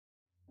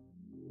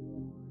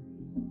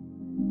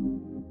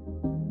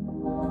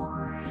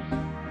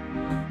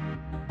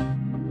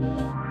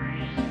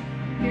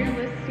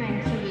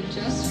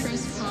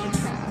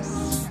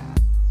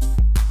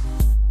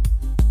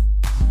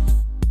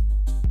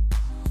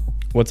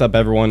What's up,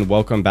 everyone?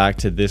 Welcome back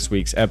to this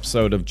week's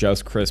episode of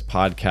Just Chris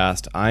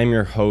Podcast. I'm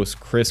your host,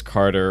 Chris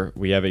Carter.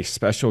 We have a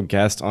special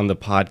guest on the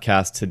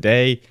podcast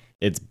today.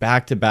 It's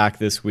back-to-back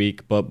this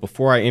week, but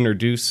before I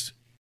introduce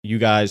you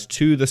guys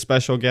to the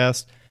special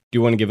guest, I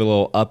do want to give a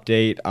little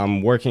update.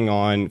 I'm working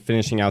on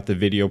finishing out the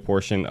video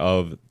portion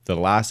of the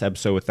last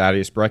episode with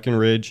Thaddeus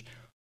Breckenridge.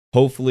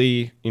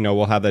 Hopefully,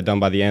 we'll have that done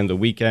by the end of the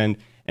weekend.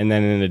 And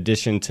then in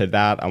addition to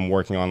that, I'm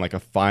working on like a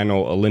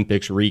final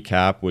Olympics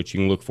recap, which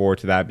you can look forward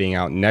to that being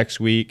out next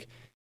week.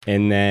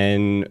 And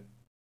then,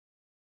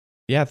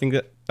 I think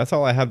that's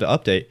all I have to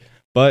update.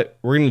 But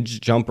we're going to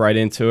jump right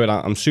into it.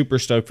 I'm super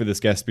stoked for this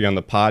guest to be on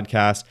the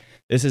podcast.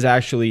 This is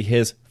actually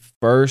his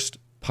first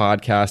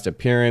podcast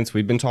appearance.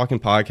 We've been talking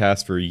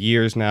podcasts for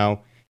years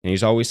now. And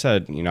he's always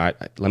said,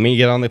 let me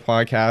get on the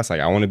podcast. Like,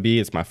 I want to be.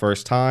 It's my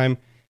first time.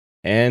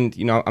 And,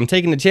 I'm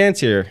taking the chance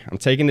here. I'm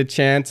taking the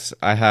chance.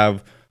 I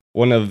have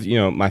one of,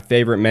 my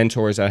favorite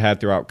mentors I had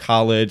throughout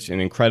college,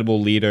 an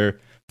incredible leader,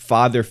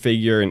 father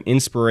figure, and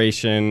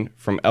inspiration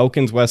from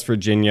Elkins, West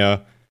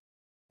Virginia.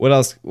 What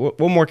else? What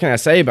more can I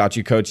say about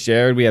you, Coach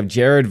Jared? We have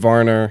Jared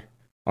Varner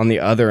on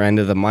the other end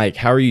of the mic.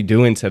 How are you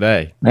doing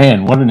today?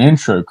 Man, what an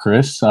intro,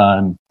 Chris.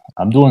 I'm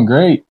doing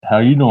great. How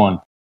are you doing?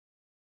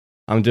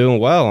 I'm doing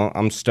well.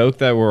 I'm stoked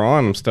that we're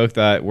on. I'm stoked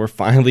that we're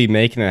finally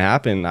making it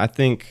happen. I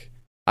think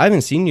I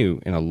haven't seen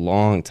you in a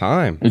long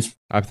time.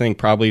 I think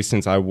probably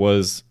since I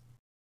was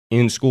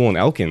in school in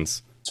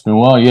Elkins. It's been a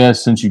while,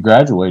 since you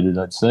graduated,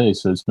 I'd say.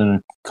 So it's been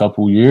a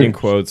couple years. In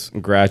quotes,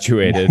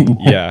 graduated.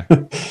 Yeah.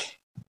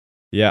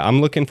 Yeah,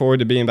 I'm looking forward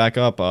to being back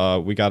up.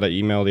 We got an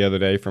email the other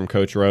day from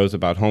Coach Rose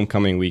about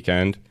homecoming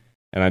weekend,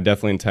 and I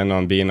definitely intend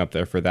on being up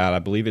there for that. I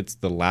believe it's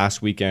the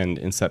last weekend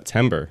in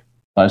September.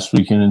 Last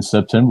weekend in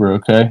September,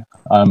 okay.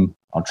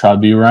 I'll try to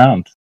be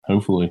around,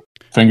 hopefully.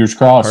 Fingers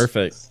crossed.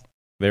 Perfect.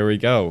 There we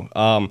go.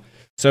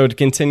 So to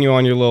continue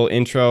on your little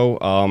intro,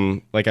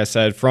 like I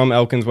said, from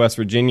Elkins, West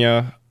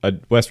Virginia, a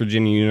West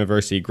Virginia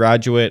University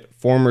graduate,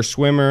 former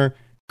swimmer,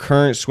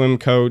 current swim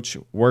coach,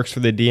 works for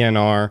the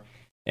DNR.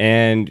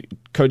 And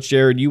Coach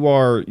Jared, you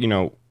are,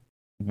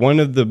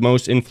 one of the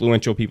most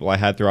influential people I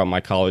had throughout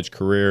my college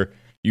career.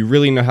 You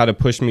really know how to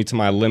push me to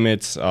my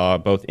limits,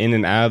 both in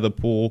and out of the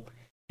pool.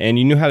 And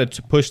you knew how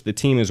to push the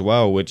team as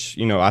well, which,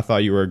 I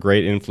thought you were a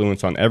great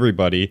influence on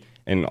everybody,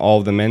 and all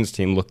of the men's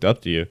team looked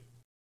up to you.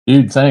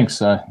 Dude,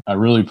 thanks. I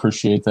really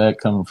appreciate that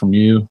coming from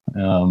you.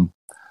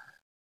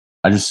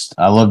 I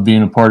love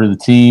being a part of the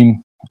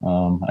team.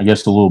 I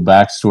guess a little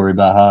backstory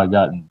about how I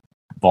got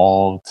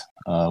involved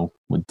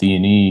with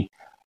D&E.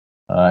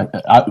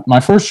 My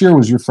first year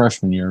was your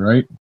freshman year,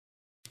 right?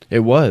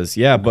 It was,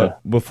 yeah. Okay.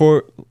 But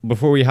before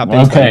we hop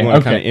into that, you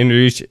want to kind of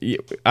introduce.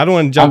 I don't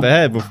want to jump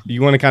ahead, but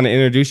you want to kind of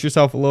introduce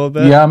yourself a little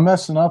bit. Yeah, I'm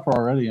messing up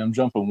already. I'm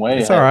jumping way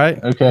ahead. It's all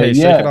right. Okay, hey,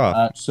 shake it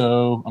off.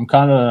 So I'm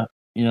kind of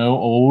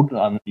old.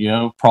 I'm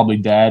probably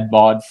dad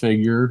bod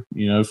figure.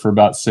 For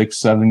about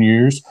 6-7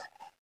 years.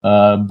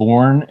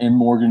 Born in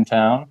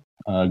Morgantown.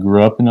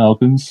 Grew up in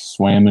Elkins.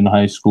 Swam in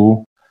high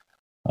school.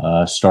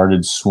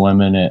 Started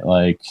swimming at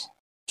like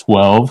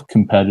 12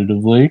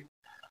 competitively.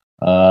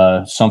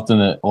 Something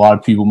that a lot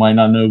of people might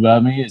not know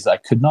about me is I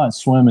could not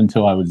swim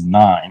until I was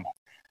 9.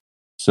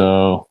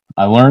 So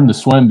I learned to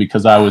swim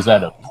because I was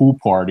at a pool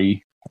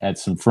party at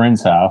some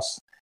friend's house,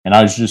 and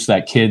I was just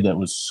that kid that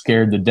was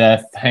scared to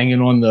death,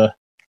 hanging on the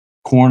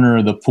corner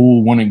of the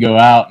pool, wouldn't go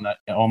out, and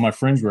all my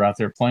friends were out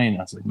there playing.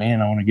 I was like,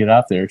 man, I want to get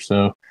out there.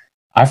 So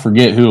I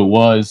forget who it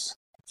was.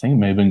 I think it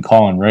may have been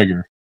Colin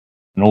Rager,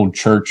 an old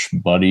church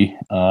buddy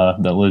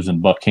that lives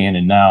in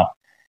Buckhannon now.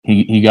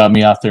 He got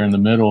me out there in the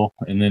middle,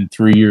 and then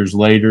 3 years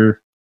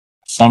later,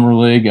 Summer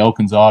League,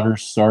 Elkins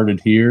Otters started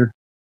here.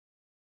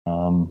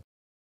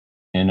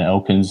 In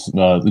Elkins,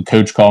 the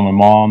coach called my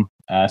mom,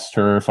 asked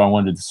her if I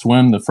wanted to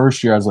swim. The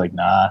first year I was like,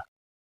 nah,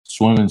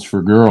 swimming's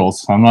for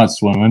girls. I'm not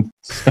swimming.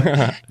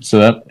 So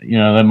that,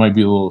 that might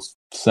be a little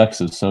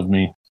sexist of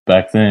me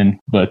back then.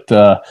 But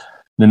the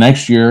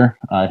next year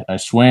I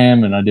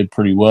swam and I did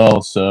pretty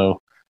well.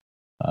 So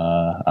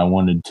I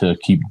wanted to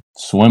keep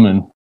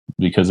swimming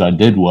because I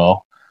did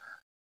well.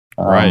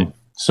 Right.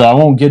 So I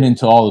won't get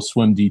into all the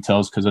swim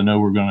details because I know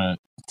we're going to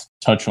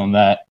touch on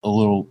that a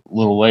little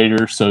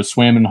later. So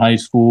swam in high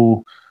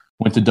school,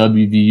 went to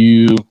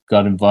WVU,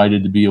 got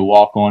invited to be a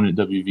walk-on at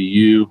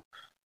WVU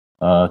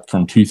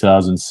from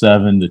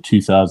 2007 to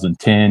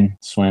 2010.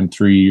 Swam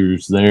 3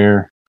 years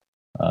there.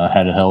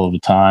 Had a hell of a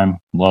time.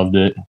 Loved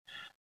it.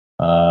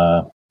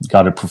 Got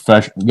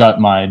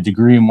my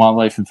degree in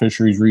wildlife and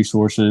fisheries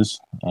resources.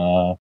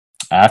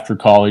 After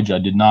college, I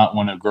did not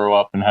want to grow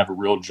up and have a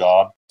real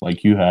job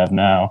like you have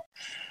now.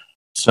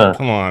 So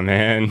come on,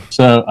 man.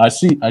 So I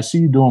see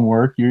you doing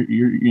work. You're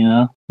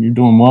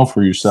doing well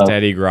for yourself.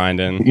 Steady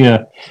grinding.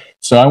 Yeah.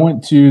 So I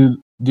went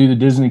to do the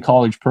Disney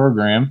College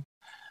program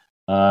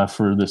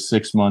for the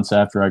 6 months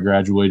after I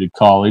graduated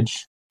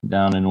college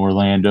down in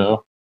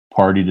Orlando.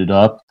 Partied it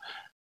up.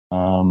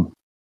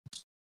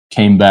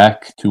 Came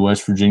back to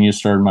West Virginia,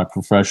 started my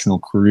professional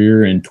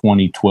career in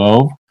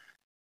 2012,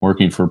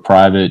 working for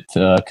private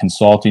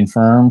consulting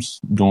firms,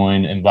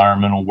 doing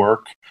environmental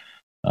work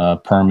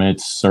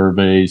permits,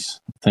 surveys,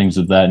 things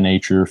of that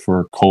nature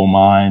for coal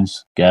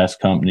mines, gas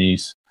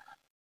companies,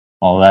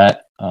 all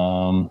that.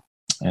 And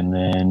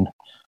then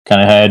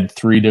kind of had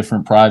 3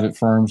 different private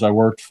firms I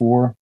worked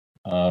for,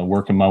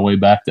 working my way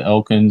back to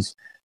Elkins.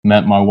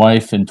 Met my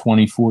wife in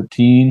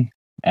 2014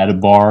 at a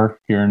bar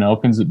here in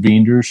Elkins at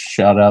Beenders.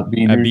 Shout out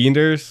Beenders. At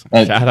Beenders?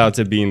 Shout out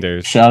to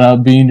Beenders. Shout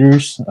out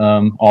Beenders.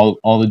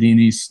 All the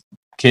D&E's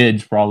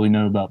kids probably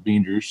know about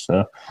Beenders.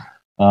 So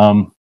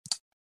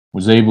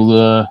was able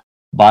to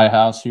buy a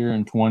house here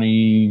in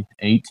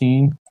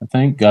 2018, I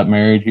think. Got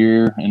married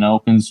here in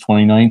Elkins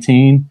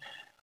 2019.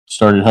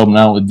 Started helping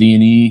out with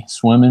D&E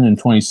swimming in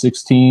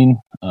 2016.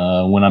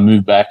 When I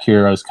moved back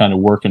here, I was kind of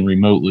working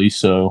remotely,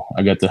 so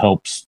I got to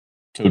help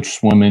coach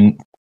swimming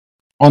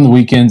on the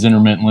weekends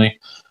intermittently,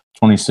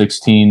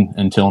 2016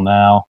 until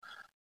now.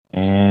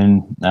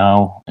 And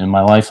now in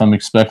my life, I'm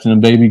expecting a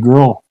baby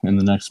girl in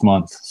the next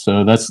month.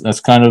 So that's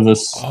kind of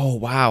this. Oh,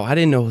 wow. I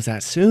didn't know it was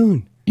that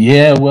soon.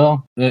 Yeah,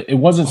 well, it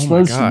wasn't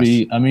supposed to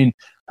be. I mean,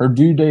 her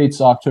due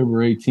date's October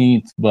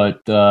 18th, but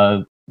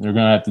they're going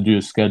to have to do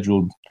a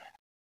scheduled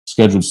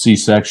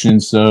C-section.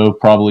 So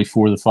probably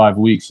 4 to 5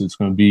 weeks, it's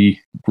going to be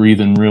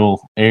breathing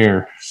real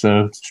air.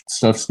 So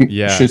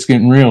shit's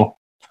getting real.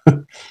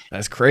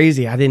 That's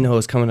crazy. I didn't know it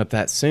was coming up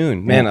that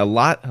soon. Man, a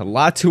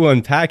lot to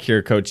unpack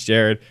here, Coach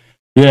Jared.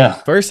 Yeah.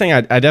 First thing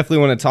I definitely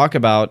want to talk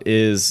about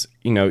is,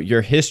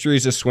 your history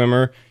as a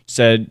swimmer.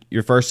 Said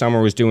your first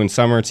summer was doing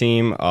summer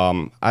team.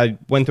 I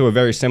went through a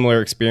very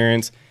similar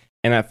experience.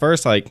 And at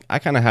first, I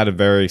kind of had a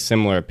very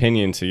similar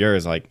opinion to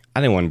yours. I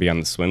didn't want to be on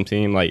the swim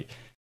team.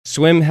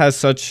 Swim has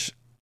such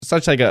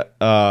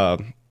a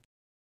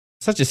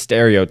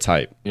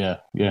stereotype. Yeah.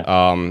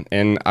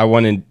 And I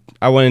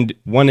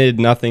wanted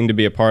nothing to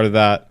be a part of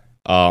that.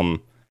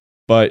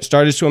 But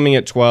started swimming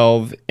at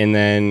 12, and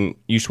then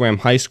you swam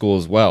high school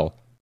as well.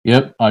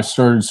 Yep, I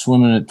started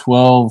swimming at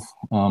 12.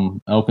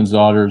 Elkins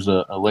Otters,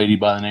 a lady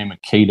by the name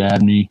of Kate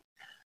Abney,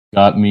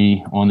 got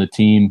me on the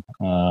team.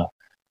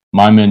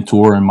 My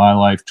mentor in my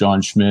life,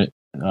 John Schmidt,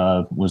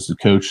 was the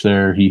coach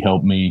there. He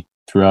helped me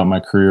throughout my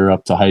career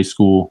up to high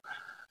school.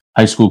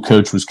 High school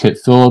coach was Kit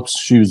Phillips.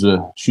 She's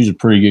a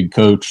pretty good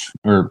coach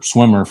or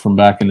swimmer from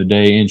back in the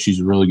day, and she's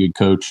a really good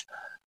coach.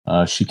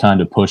 She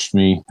kind of pushed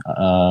me.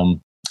 I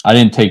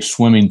didn't take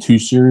swimming too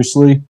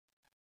seriously.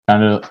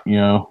 Kind of,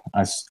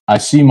 I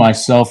see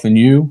myself in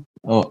you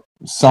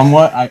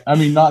somewhat. I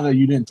mean, not that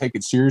you didn't take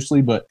it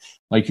seriously, but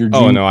your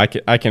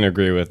I can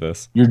agree with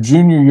this. Your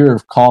junior year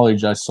of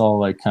college, I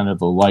saw kind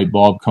of a light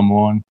bulb come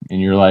on,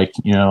 and you're like,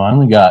 I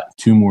only got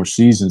 2 more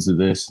seasons of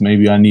this.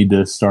 Maybe I need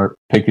to start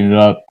picking it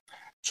up,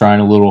 trying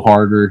a little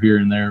harder here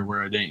and there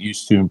where I didn't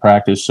used to in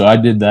practice. So I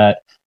did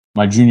that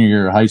my junior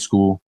year of high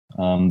school.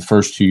 The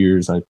first 2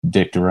 years I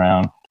dicked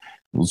around.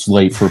 It was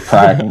late for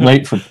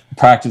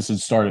practice would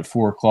start at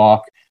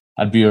 4:00.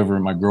 I'd be over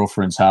at my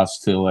girlfriend's house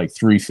till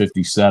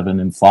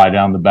 3:57 and fly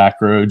down the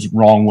back roads,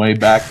 wrong way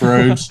back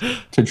roads,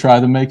 to try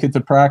to make it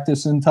to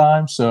practice in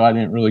time. So I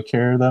didn't really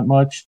care that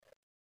much.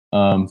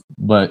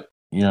 But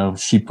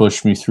she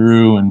pushed me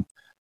through and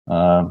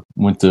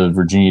went to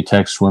Virginia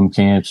Tech swim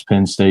camps,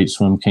 Penn State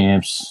swim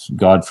camps,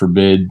 God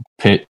forbid,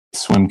 Pitt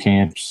swim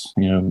camps,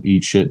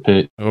 eat shit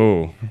Pitt.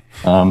 Oh.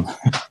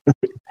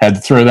 Had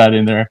to throw that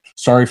in there.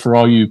 Sorry for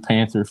all you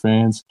Panther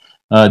fans.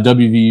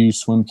 WVU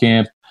swim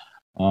camp.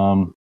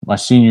 My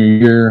senior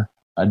year,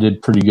 I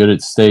did pretty good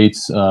at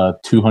states,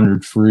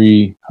 200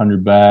 free,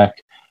 100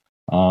 back.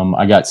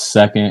 I got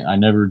second. I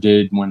never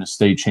did win a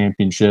state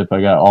championship.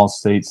 I got all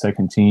state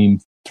second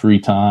team 3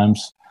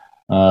 times.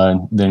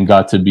 Then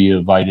got to be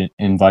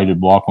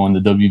invited walk on the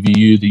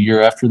WVU the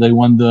year after they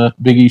won the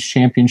Big East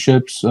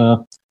championships.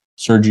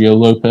 Sergio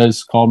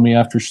Lopez called me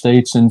after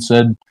states and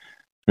said,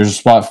 "There's a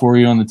spot for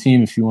you on the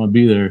team if you want to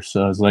be there."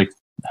 So I was like,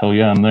 "Hell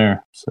yeah, I'm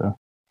there." So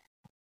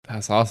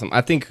that's awesome.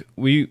 I think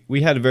we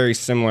had a very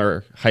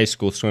similar high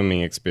school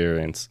swimming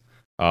experience.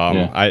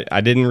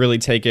 I didn't really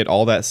take it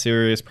all that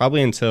serious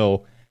probably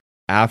until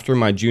after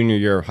my junior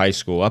year of high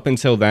school. Up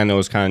until then, it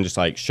was kind of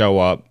just show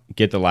up,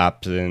 get the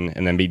laps in,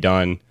 and then be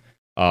done.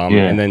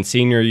 And then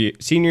senior year,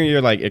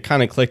 it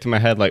kind of clicked in my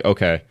head,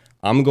 okay,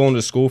 I'm going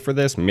to school for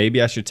this.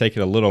 Maybe I should take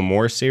it a little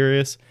more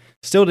serious.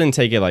 Still didn't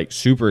take it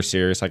super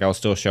serious. I was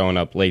still showing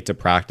up late to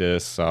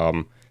practice,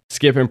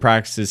 skipping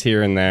practices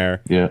here and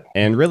there. Yeah.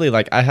 And really,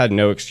 I had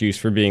no excuse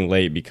for being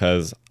late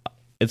because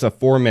it's a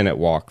 4-minute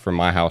walk from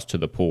my house to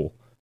the pool.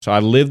 So I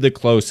lived the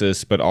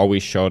closest, but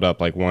always showed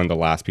up one of the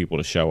last people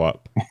to show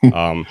up.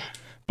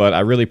 But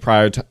I really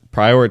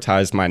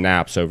prioritized my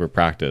naps over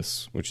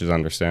practice, which is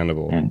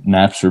understandable. And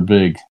naps are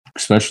big,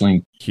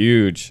 especially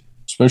huge.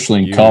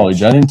 Especially in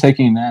college. I didn't take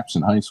any naps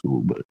in high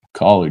school, but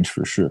college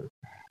for sure.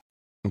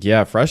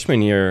 Yeah,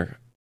 freshman year,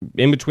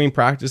 in between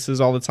practices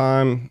all the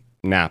time,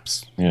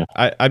 naps. Yeah,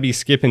 I'd be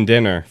skipping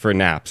dinner for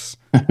naps.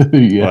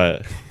 Yeah,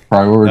 but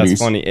priorities.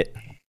 That's funny,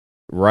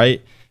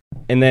 right?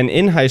 And then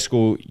in high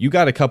school, you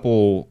got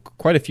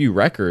quite a few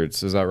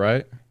records. Is that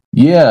right?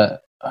 Yeah.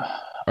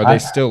 Are they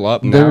still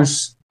up now?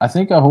 I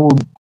think I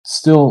hold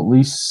still at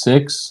least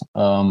 6.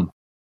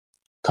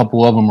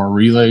 couple of them are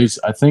relays.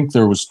 I think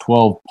there was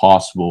 12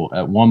 possible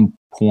at one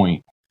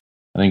point.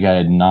 I think I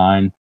had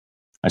 9.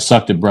 I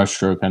sucked at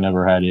breaststroke. I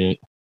never had it.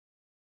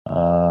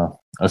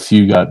 A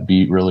few got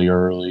beat really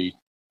early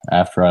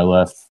after I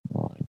left.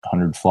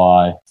 100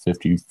 fly,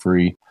 50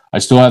 free. I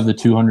still have the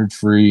 200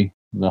 free,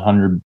 the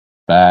 100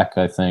 back,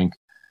 I think.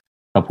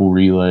 A couple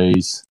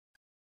relays.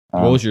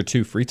 What was your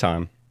 2 free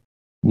time?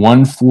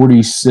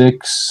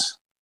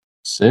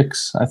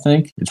 146.6, I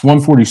think. It's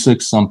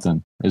 146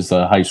 something is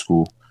the high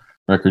school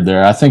record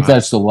there. I think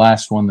that's the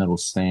last one that'll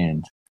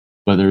stand.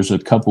 But there's a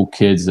couple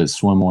kids that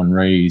swim on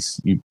Rays.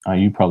 You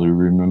probably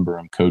remember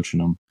them, coaching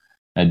them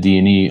at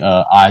D&E.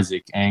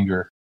 Isaac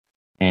Anger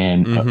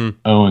and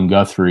Owen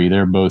Guthrie.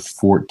 They're both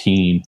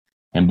 14,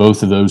 and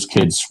both of those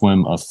kids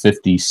swim a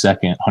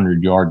 50-second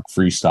 100-yard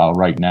freestyle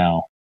right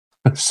now.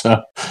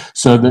 so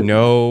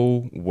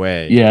no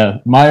way. Yeah,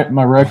 my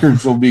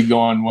records will be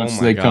gone once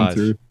they come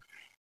through.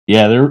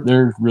 Yeah,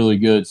 they're really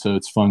good. So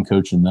it's fun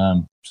coaching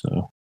them.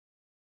 So.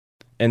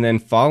 And then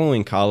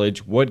following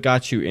college, what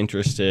got you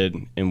interested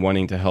in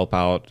wanting to help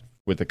out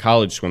with the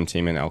college swim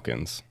team in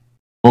Elkins?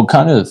 Well, it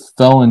kind of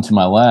fell into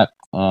my lap.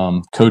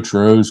 Coach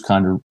Rose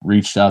kind of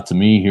reached out to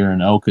me here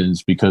in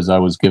Elkins because I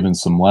was giving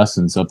some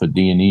lessons up at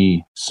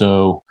D&E.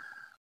 So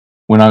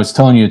when I was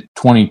telling you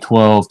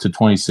 2012 to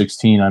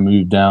 2016, I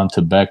moved down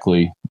to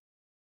Beckley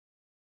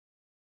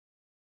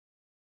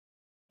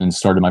and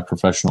started my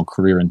professional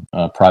career in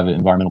private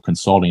environmental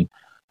consulting.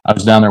 I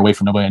was down there away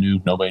from nobody I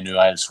knew. Nobody knew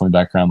I had a swim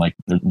background. Like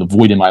the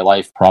void in my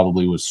life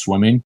probably was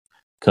swimming,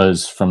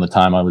 because from the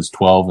time I was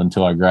 12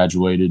 until I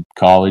graduated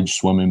college,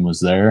 swimming was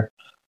there.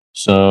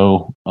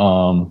 So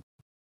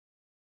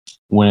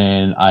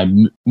when I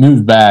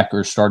moved back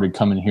or started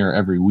coming here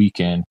every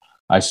weekend,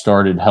 I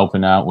started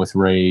helping out with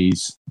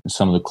Rays,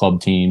 some of the club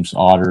teams,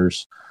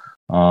 Otters,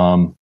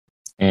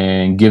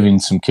 and giving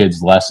some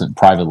kids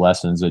private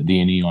lessons at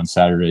D&E on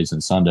Saturdays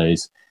and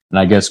Sundays. And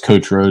I guess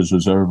Coach Rose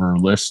was over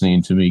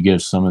listening to me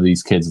give some of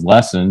these kids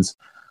lessons.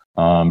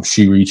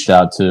 She reached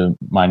out to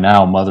my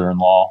now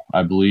mother-in-law,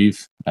 I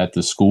believe, at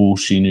the school.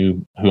 She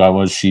knew who I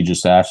was. She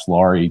just asked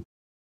Laurie,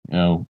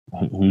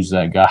 who's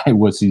that guy?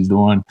 What's he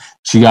doing?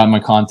 She got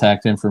my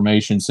contact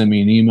information, sent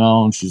me an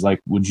email, and she's like,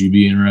 would you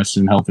be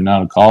interested in helping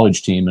out a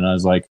college team? And I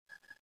was like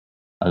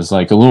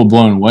a little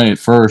blown away at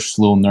first,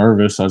 a little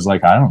nervous. I was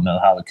like, I don't know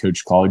how to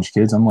coach college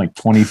kids. I'm like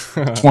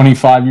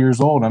 25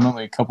 years old. I'm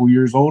only a couple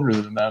years older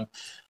than them.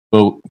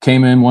 But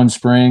came in one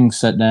spring,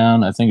 sat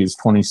down, I think it's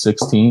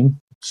 2016,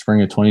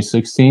 spring of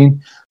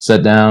 2016,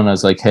 sat down. I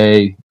was like,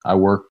 hey, I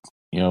work,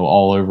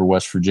 all over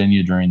West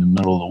Virginia during the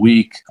middle of the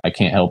week. I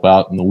can't help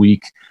out in the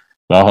week,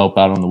 but I'll help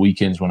out on the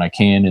weekends when I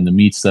can, in the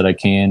meets that I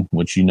can,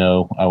 which,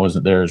 I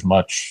wasn't there as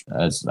much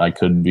as I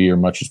could be or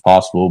much as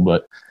possible.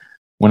 But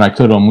when I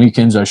could on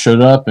weekends, I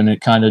showed up, and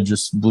it kind of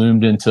just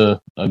bloomed into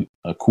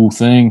a cool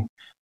thing.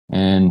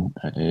 And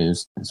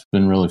it's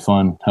been really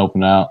fun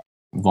helping out,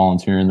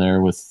 volunteering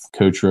there with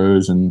Coach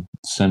Rose and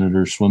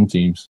Senator swim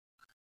teams.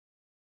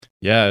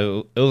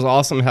 Yeah, it was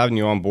awesome having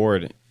you on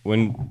board.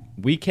 When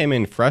we came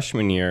in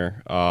freshman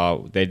year,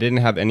 they didn't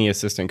have any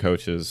assistant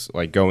coaches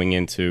like going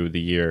into the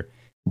year.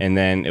 And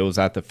then it was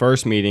at the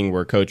first meeting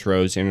where Coach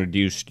Rose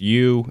introduced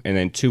you and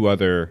then 2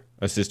 other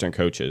assistant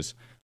coaches.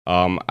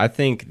 I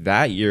think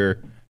that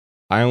year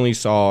I only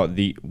saw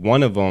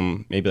one of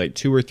them maybe like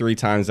 2 or 3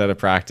 times at a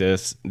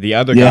practice. The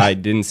other guy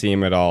didn't see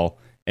him at all.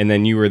 And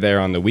then you were there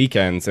on the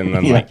weekends and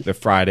then like the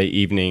Friday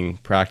evening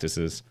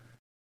practices.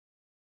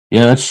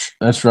 Yeah,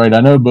 that's right.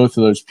 I know both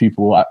of those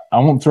people. I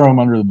won't throw them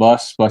under the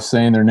bus by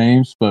saying their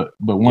names, but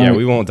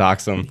we won't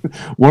dox them.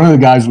 One of the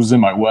guys was in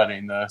my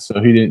wedding, though, so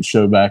he didn't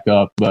show back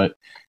up. But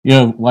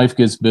life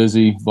gets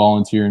busy.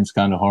 Volunteering's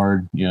kind of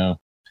hard.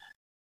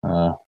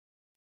 I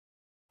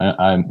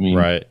mean,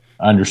 right.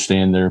 I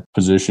understand their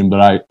position,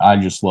 but I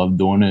just love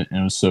doing it, and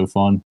it was so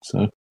fun.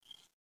 So.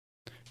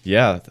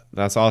 Yeah,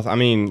 that's awesome. I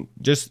mean,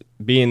 just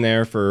being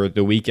there for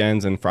the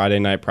weekends and Friday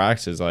night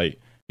practices,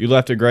 like you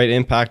left a great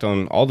impact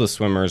on all the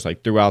swimmers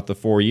like throughout the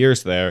 4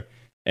 years there.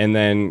 And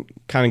then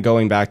kind of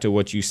going back to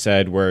what you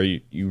said, where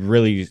you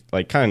really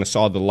like kind of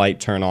saw the light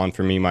turn on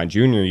for me my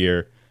junior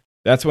year.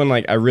 That's when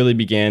like I really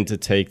began to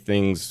take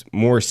things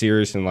more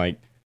serious and like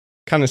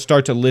kind of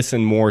start to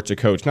listen more to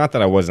Coach. Not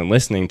that I wasn't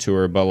listening to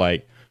her, but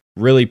like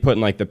really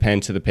putting like the pen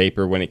to the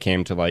paper when it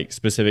came to like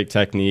specific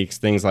techniques,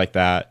 things like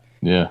that.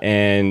 Yeah.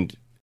 And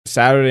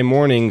Saturday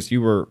mornings,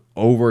 you were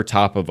over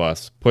top of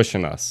us,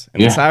 pushing us.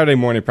 And the Saturday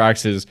morning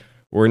practices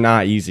were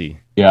not easy.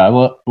 Yeah, I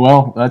love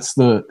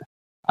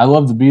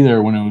to be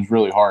there when it was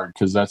really hard,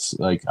 because that's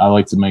like, I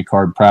like to make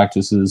hard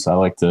practices. I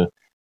like to,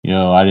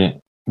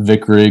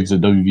 Vic Riggs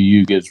at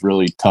WVU gets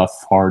really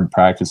tough, hard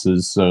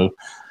practices. So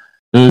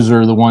those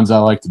are the ones I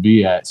like to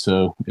be at.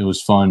 So it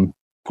was fun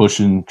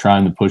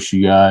trying to push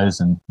you guys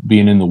and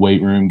being in the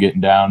weight room,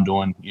 getting down,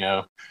 doing,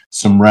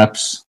 some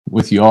reps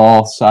with you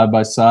all side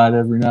by side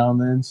every now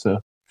and then.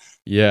 So,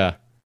 yeah,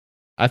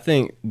 I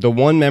think the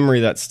one memory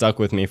that stuck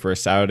with me for a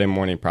Saturday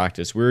morning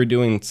practice, we were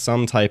doing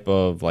some type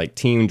of like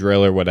team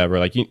drill or whatever.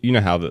 Like, you know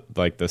how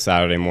the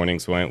Saturday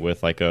mornings went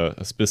with like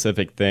a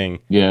specific thing.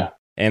 Yeah.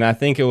 And I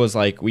think it was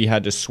like we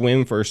had to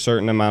swim for a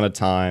certain amount of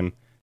time,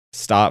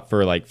 stop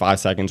for like 5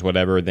 seconds,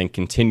 whatever, then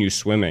continue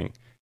swimming.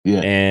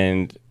 Yeah.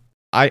 And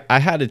I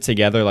had it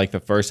together like the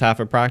first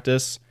half of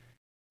practice,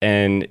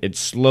 and it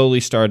slowly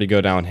started to go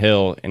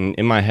downhill. And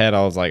in my head,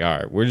 I was like, all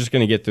right, we're just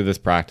going to get through this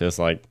practice.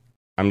 Like,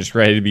 I'm just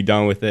ready to be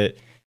done with it.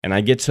 And I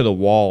get to the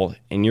wall,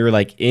 and you're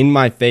like in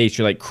my face.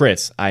 You're like,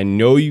 Chris, I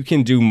know you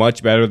can do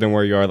much better than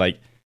where you are. Like,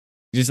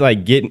 just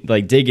like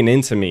digging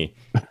into me.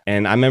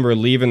 And I remember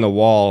leaving the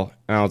wall,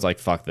 and I was like,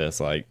 fuck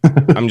this. Like,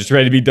 I'm just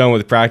ready to be done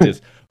with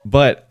practice.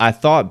 But I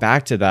thought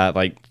back to that,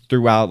 like,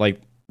 throughout, like,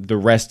 the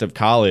rest of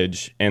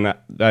college, and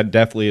that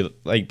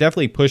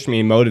definitely pushed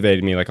me and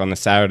motivated me, like, on the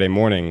Saturday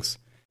mornings.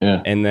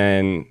 Yeah. And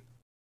then,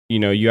 you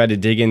know, you had to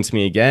dig into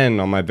me again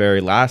on my very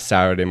last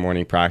Saturday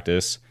morning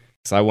practice.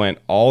 So I went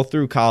all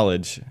through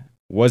college,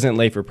 wasn't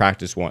late for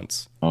practice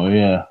once. Oh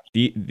yeah.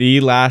 The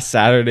last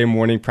Saturday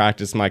morning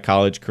practice of my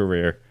college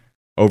career,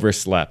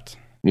 overslept.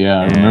 Yeah,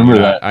 I remember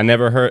that. I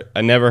never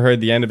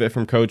heard the end of it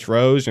from Coach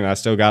Rose, and I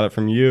still got it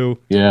from you.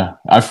 Yeah,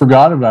 I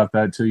forgot about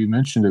that till you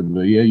mentioned it.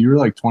 But yeah, you were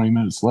like 20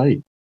 minutes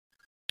late.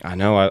 I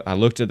know. I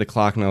looked at the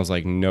clock and I was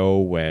like, no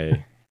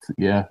way.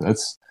 Yeah,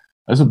 that's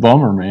a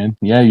bummer, man.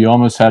 Yeah, you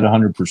almost had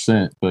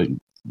 100%, but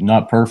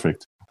not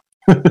perfect.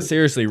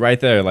 Seriously, right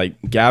there. Like,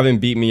 Gavin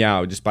beat me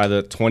out just by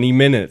the 20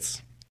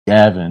 minutes.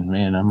 Gavin,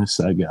 man, I miss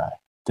that guy.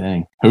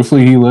 Dang.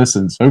 Hopefully he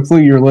listens.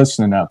 Hopefully you're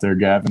listening out there,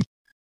 Gavin.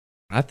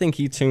 I think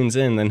he tunes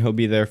in, then he'll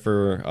be there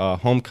for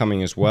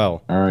homecoming as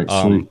well. All right,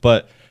 sweet.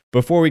 But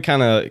before we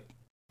kind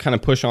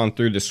of push on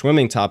through the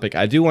swimming topic,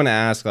 I do want to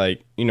ask,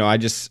 like, you know, I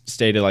just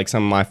stated like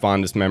some of my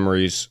fondest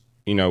memories,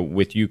 you know,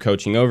 with you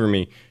coaching over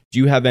me. Do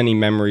you have any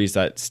memories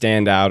that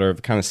stand out or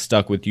have kind of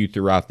stuck with you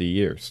throughout the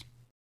years?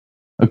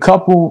 A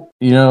couple,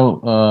 you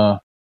know,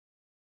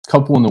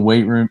 couple in the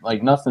weight room,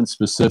 like nothing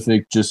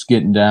specific, just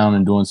getting down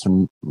and doing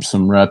some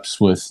reps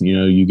with, you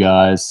know, you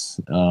guys.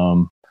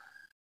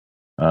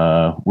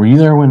 Were you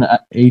there when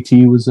AT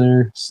was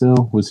there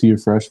still? Was he a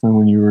freshman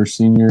when you were a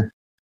senior?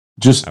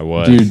 I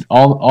was. Dude,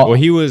 well,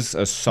 he was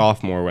a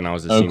sophomore when I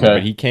was a senior,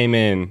 but he came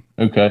in.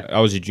 Okay. I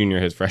was a junior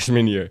his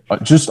freshman year.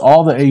 Just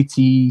all the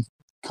AT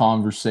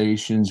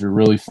conversations are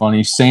really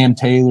funny. Sam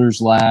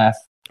Taylor's laugh.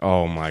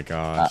 Oh my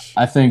gosh.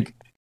 I think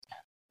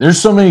there's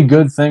so many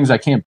good things. I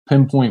can't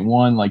pinpoint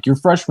one. Like your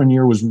freshman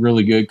year was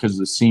really good because of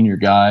the senior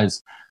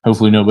guys.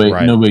 Hopefully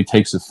nobody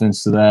takes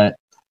offense to that.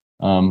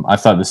 I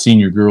thought the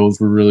senior girls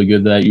were really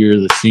good that year.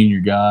 The senior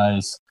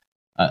guys,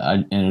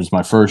 and it was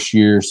my first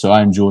year, so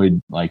I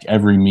enjoyed like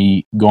every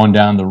meet. Going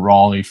down to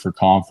Raleigh for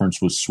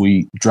conference was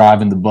sweet.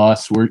 Driving the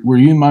bus. Were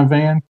you in my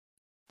van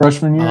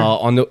freshman year?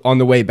 On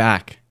the way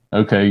back.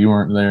 Okay, you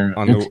weren't there.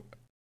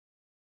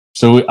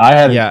 So I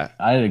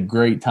had a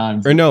great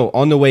time. Or no,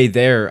 on the way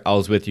there, I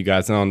was with you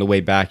guys, and on the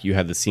way back, you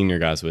had the senior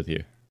guys with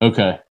you.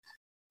 Okay,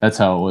 that's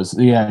how it was.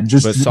 Yeah,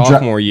 but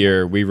sophomore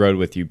year, we rode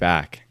with you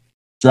back.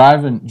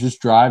 Driving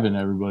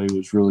everybody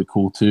was really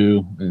cool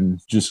too, and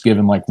just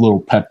giving like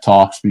little pep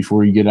talks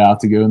before you get out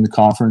to go in the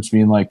conference,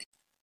 being like,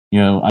 you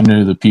know, I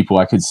knew the people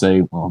I could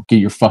say, well, get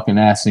your fucking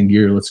ass in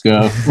gear, let's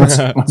go,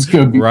 let's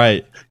go,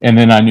 right. And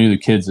then I knew the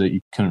kids that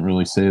you couldn't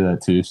really say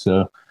that to,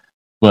 so.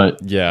 But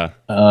yeah,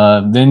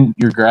 then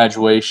your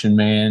graduation,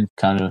 man,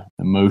 kind of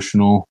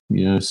emotional.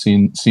 You know,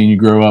 seeing you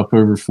grow up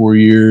over 4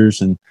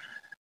 years and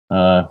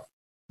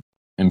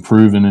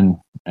improving in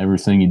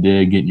everything you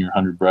did, getting your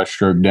 100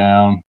 breaststroke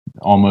down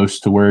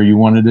almost to where you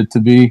wanted it to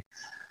be.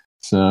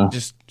 So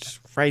just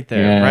right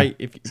there, right?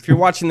 If you're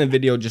watching the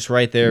video, just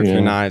right there. If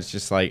you're not, it's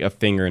just like a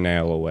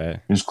fingernail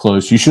away. It's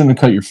close. You shouldn't have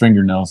cut your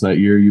fingernails that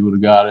year. You would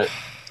have got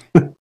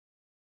it.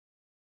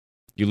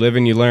 You live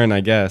and you learn,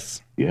 I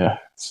guess. Yeah.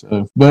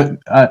 So, but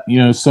you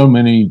know, so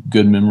many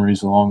good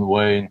memories along the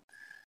way, and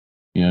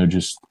you know,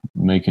 just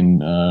making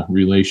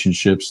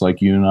relationships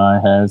like you and I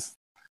have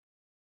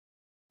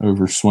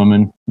over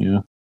swimming. You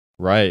know,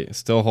 right?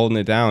 Still holding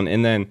it down,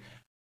 and then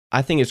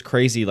I think it's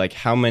crazy, like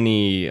how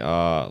many,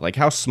 like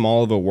how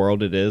small of a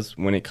world it is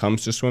when it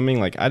comes to swimming.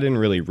 Like I didn't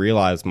really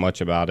realize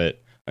much about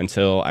it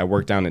until I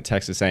worked down at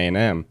Texas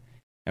A&M.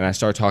 And I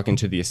started talking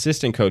to the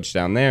assistant coach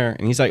down there,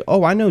 and he's like,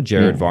 "Oh, I know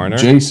Jared Varner."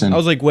 Jason. I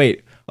was like,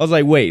 "Wait,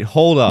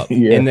 hold up."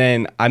 And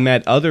then I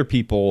met other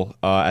people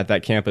at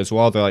that camp as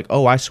well. They're like,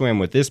 "Oh, I swam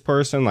with this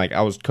person. Like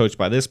I was coached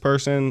by this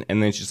person,"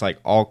 and then it's just like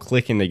all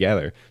clicking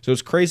together. So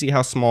it's crazy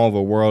how small of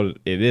a world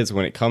it is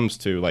when it comes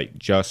to like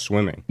just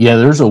swimming. Yeah,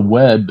 there's a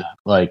web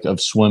like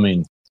of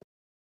swimming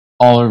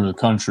all over the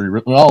country,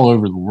 all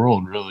over the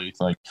world. Really,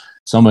 like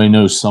somebody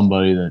knows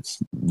somebody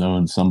that's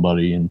knowing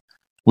somebody, and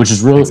which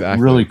is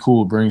really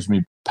cool. It brings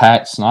me.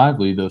 Pat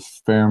Snively, the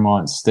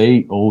Fairmont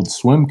State old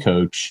swim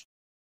coach,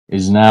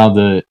 is now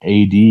the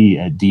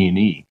AD at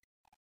D&E.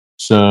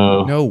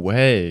 So no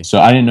way. So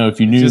I didn't know if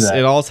you knew that.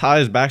 It all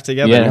ties back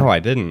together. Yeah. No, I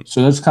didn't.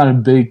 So that's kind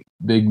of big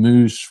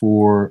moves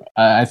for.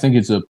 I think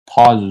it's a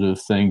positive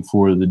thing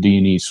for the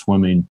D&E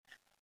swimming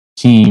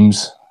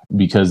teams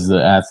because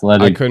the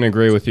athletic. I couldn't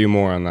agree with you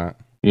more on that.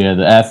 Yeah,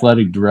 the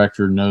athletic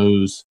director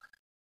knows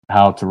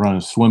how to run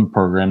a swim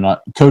program.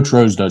 Coach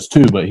Rose does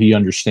too, but he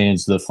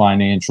understands the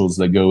financials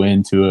that go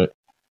into it.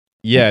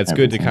 Yeah, it's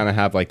good to everything. kind of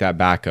have like that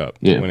backup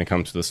Yeah. when it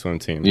comes to the swim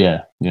team.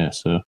 Yeah, yeah.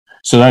 So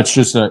that's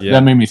just Yeah.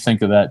 that made me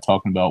think of that,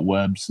 talking about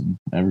webs and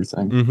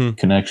everything, Mm-hmm.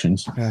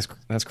 connections.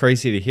 That's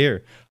crazy to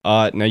hear.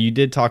 Now you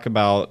did talk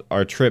about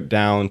our trip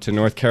down to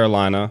North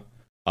Carolina,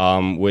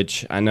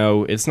 which I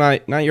know it's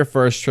not your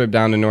first trip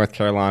down to North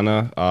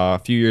Carolina. A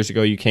few years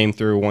ago, you came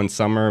through one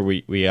summer.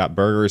 We got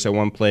burgers at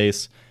one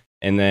place,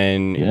 and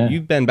then Yeah.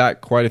 you've been back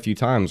quite a few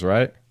times,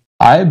 right?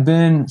 I've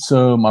been,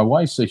 so my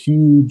wife's a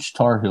huge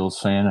Tar Heels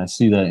fan. I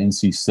see that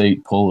NC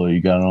State polo you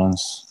got on.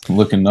 It's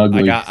looking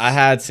ugly. I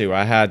had to.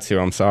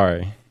 I'm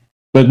sorry.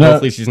 But no,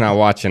 Hopefully she's not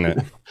watching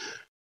it.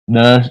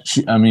 no,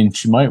 she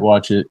might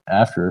watch it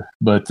after,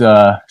 but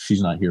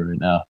she's not here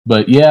right now.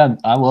 But yeah,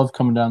 I love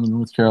coming down to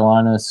North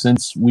Carolina.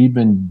 Since we've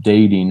been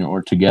dating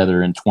or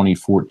together in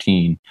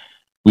 2014,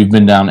 we've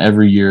been down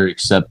every year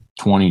except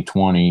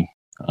 2020,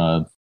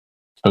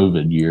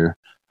 COVID year.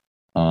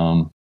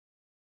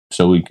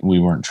 So we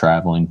weren't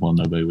traveling. Well,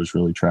 nobody was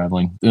really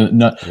traveling.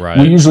 Right.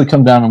 We usually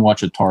come down and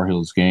watch a Tar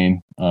Heels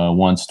game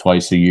once,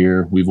 twice a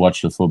year. We've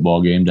watched a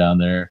football game down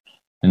there.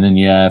 And then,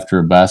 yeah, after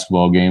a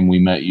basketball game, we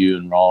met you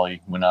in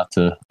Raleigh. Went out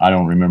to, I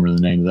don't remember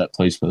the name of that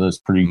place, but that's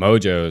pretty.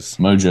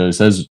 Mojo's.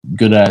 That's a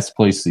good-ass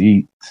place to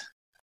eat.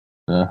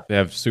 They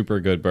have super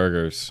good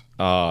burgers.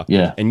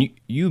 Yeah. And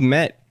you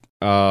met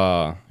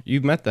the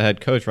head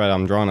coach, right?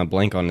 I'm drawing a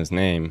blank on his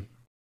name.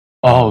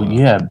 Oh,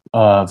 yeah.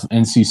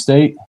 NC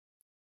State?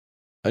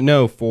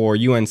 No, for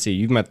UNC.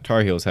 You've met the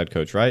Tar Heels head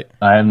coach, right?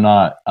 I have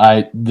not.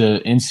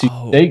 The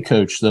NC State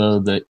coach, though,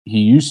 that he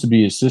used to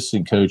be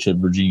assistant coach at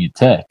Virginia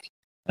Tech.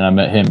 And I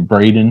met him,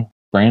 Braden.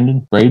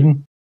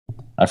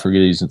 I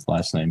forget his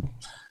last name.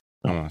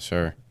 I'm not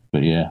sure.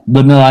 But yeah.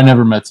 But no, I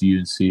never met the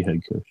UNC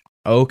head coach.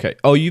 Okay.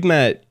 Oh, you've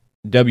met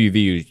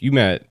WVU. You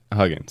met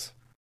Huggins.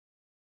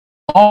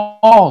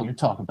 Oh, you're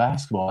talking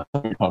basketball. I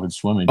thought you were talking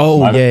swimming.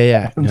 Oh,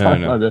 yeah.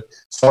 No.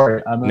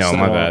 Sorry. No,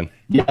 my bad.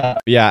 Yeah.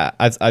 Yeah,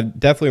 I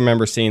definitely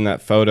remember seeing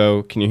that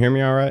photo. Can you hear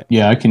me all right?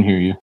 Yeah, I can hear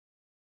you.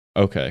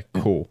 Okay,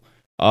 cool.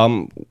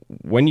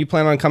 When you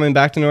plan on coming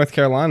back to North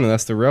Carolina?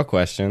 That's the real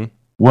question.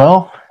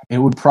 Well, it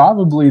would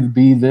probably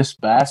be this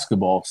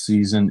basketball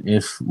season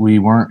if we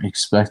weren't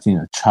expecting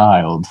a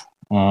child.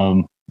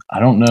 I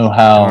don't know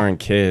how. Darn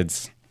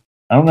kids.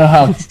 I don't know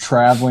how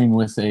traveling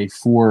with a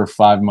 4 or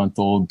 5 month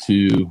old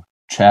to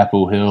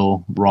Chapel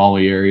Hill,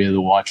 Raleigh area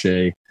to watch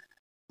a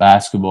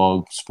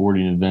basketball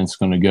sporting event's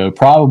going to go.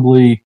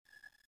 Probably,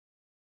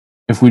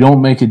 if we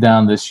don't make it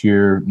down this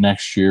year,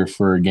 next year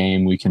for a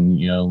game, we can,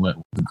 let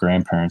the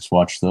grandparents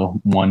watch the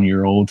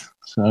 1-year-old.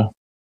 So,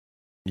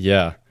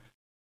 yeah.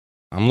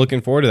 I'm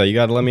looking forward to that. You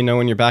got to let me know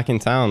when you're back in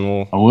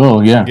town. I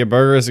will, yeah. Get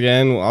burgers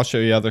again. I'll show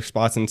you other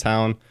spots in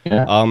town.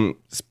 Yeah.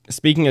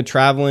 Speaking of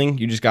traveling,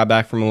 you just got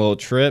back from a little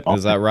trip.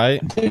 Is that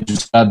right? I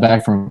just got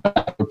back from a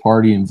bachelor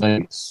party in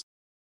Vegas.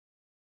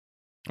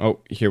 Oh,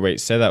 here, wait.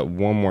 Say that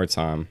one more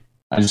time.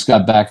 I just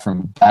got back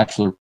from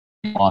bachelor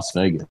in Las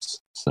Vegas.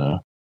 So.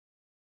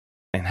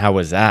 And how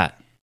was that?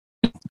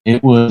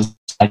 It was.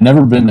 I'd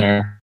never been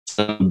there.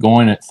 So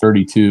going at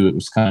 32, it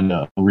was kind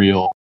of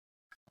real.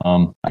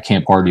 I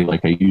can't party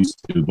like I used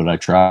to, but I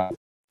tried.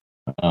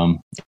 It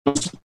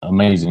was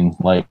amazing.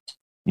 Like,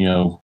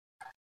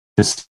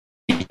 just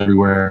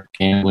everywhere,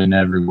 gambling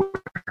everywhere,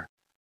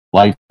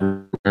 life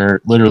everywhere.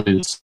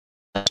 Literally,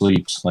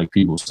 sleeps, like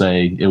people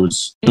say. It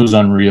was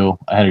unreal.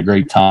 I had a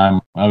great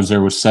time. I was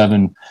there with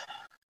seven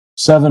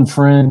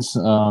friends.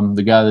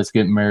 The guy that's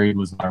getting married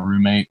was my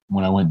roommate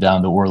when I went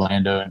down to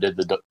Orlando and did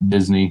the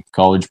Disney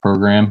college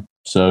program.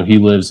 So he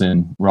lives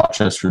in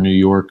Rochester, New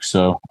York.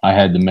 So I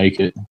had to make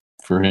it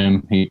for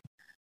him.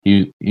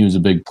 He was a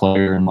big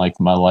player in like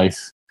my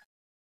life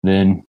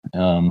then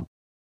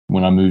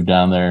when I moved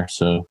down there.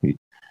 So we've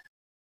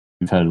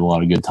had a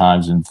lot of good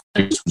times, and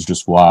Vegas was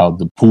just wild.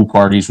 The pool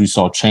parties, we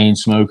saw chain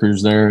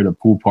smokers there at a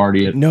pool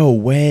party. No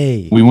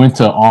way. We went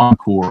to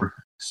Encore.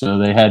 So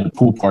they had the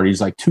pool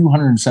parties, like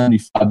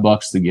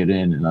 $275 to get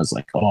in. And I was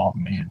like, oh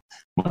man,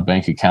 my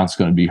bank account's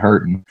going to be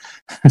hurting.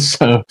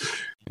 So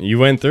you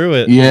went through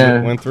it. Yeah.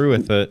 You went through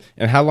with it.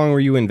 And how long were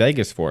you in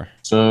Vegas for?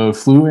 So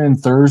flew in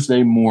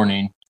Thursday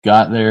morning,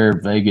 got there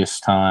Vegas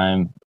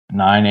time,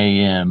 9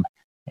 a.m.,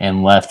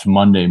 and left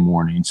Monday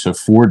morning. So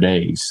 4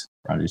 days,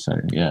 Friday,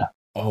 Saturday. Yeah.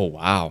 Oh,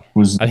 wow.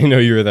 I didn't know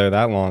you were there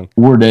that long.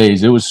 4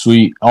 days. It was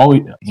sweet. All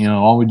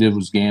we did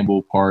was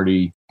gamble,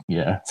 party.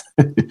 Yeah.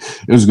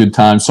 It was a good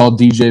time. Saw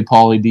DJ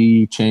Pauly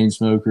D,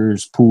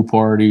 Chainsmokers, pool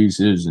parties.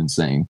 It was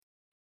insane.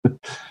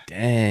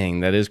 Dang,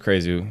 that is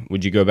crazy.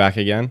 Would you go back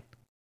again?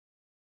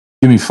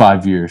 Give me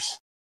 5 years.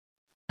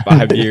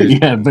 5 years?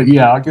 Yeah, but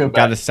yeah, I'll go back.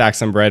 Got to stack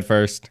some bread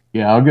first.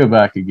 Yeah, I'll go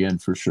back again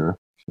for sure.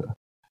 So.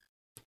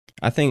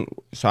 I think,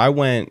 so I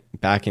went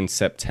back in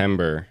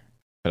September,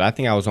 but I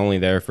think I was only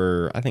there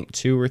for,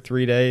 2 or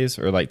 3 days,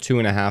 or like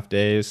 2.5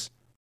 days.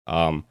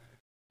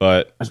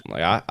 But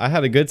like I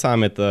had a good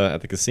time at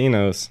the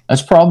casinos.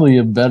 That's probably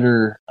a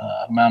better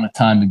amount of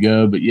time to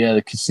go. But yeah,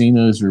 the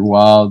casinos are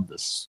wild.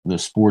 The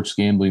sports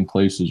gambling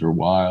places are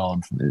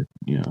wild.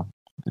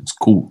 It's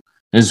cool.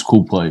 It's a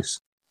cool place.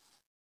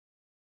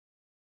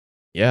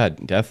 Yeah,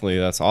 definitely.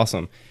 That's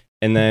awesome.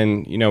 And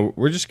then,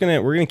 we're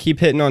gonna keep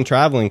hitting on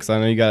traveling because I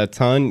know you got a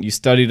ton. You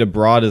studied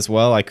abroad as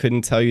well. I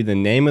couldn't tell you the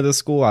name of the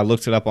school. I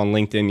looked it up on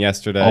LinkedIn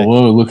yesterday. Oh,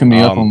 whoa, looking me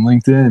up on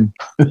LinkedIn.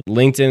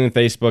 LinkedIn and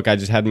Facebook. I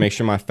just had to make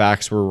sure my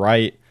facts were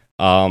right.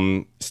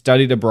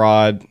 Studied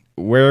abroad.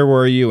 Where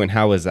were you and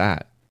how was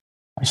that?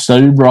 I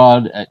studied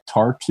abroad at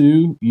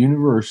Tartu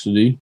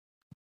University.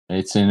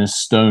 It's in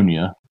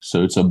Estonia,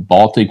 so it's a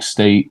Baltic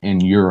state in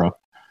Europe,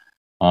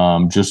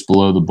 just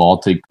below the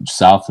Baltic,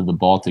 south of the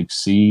Baltic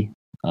Sea.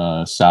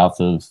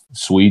 South of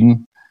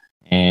Sweden,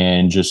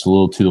 and just a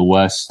little to the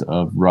west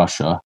of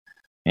Russia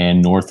and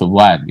north of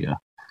Latvia.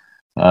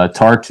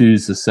 Tartu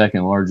is the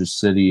second largest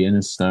city in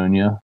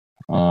Estonia.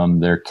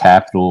 Their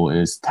capital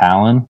is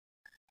Tallinn,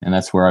 and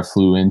that's where I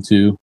flew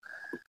into.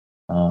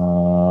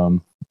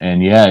 And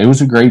yeah, it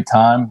was a great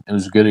time. It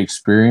was a good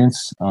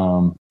experience.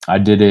 I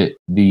did it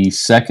the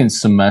second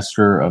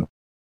semester of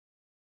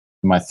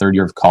my third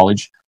year of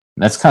college.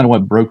 That's kind of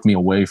what broke me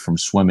away from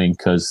swimming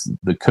because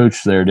the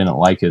coach there didn't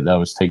like it that I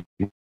was taking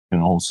a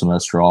whole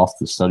semester off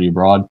to study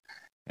abroad.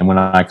 And when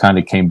I kind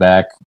of came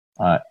back,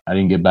 I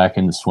didn't get back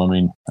into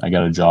swimming. I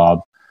got a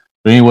job.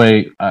 But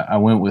anyway, I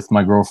went with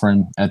my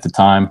girlfriend at the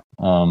time.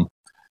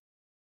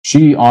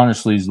 She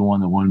honestly is the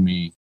one that wanted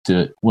me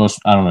to, well,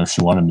 I don't know if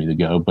she wanted me to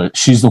go, but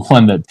she's the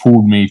one that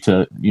pulled me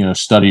to,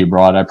 study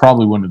abroad. I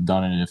probably wouldn't have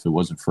done it if it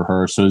wasn't for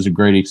her. So it was a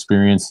great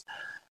experience.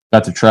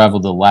 Got to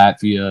travel to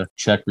Latvia,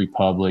 Czech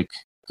Republic,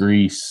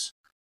 Greece,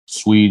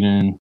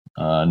 Sweden,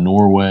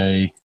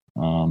 Norway.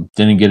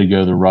 Didn't get to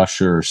go to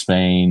Russia or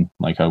Spain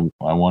like I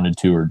wanted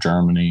to, or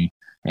Germany,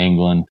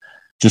 England.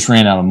 Just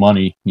ran out of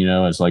money,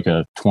 as like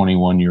a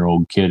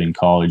 21-year-old kid in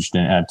college.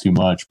 Didn't have too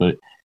much, but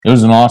it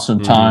was an awesome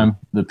time.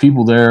 The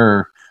people there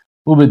are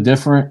a little bit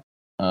different.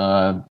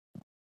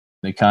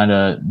 They kind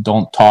of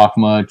don't talk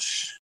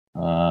much.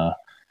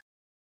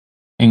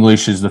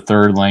 English is the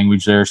third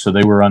language there, so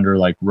they were under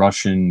like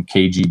Russian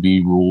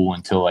KGB rule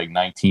until like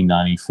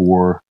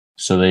 1994.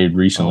 So they had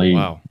recently,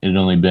 It had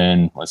only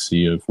been,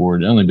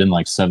 it only been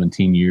like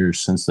 17 years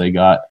since they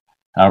got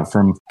out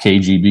from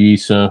KGB.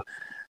 So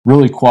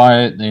really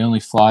quiet. They only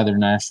fly their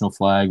national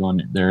flag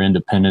on their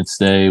Independence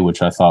Day,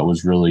 which I thought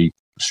was really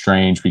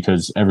strange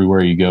because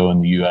everywhere you go in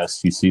the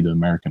U.S., you see the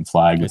American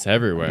flag. It's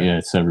everywhere. Yeah,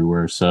 it's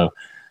everywhere. So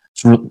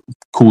it's a real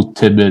cool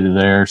tidbit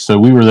there. So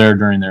we were there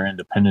during their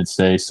Independence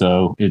Day.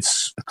 So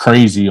it's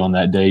crazy on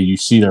that day. You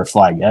see their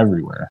flag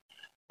everywhere.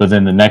 But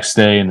then the next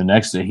day and the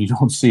next day, you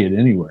don't see it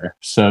anywhere.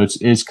 So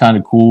it's kind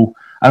of cool.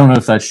 I don't know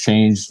if that's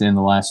changed in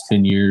the last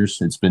 10 years.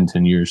 It's been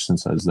 10 years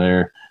since I was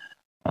there.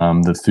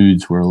 The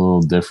foods were a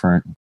little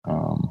different.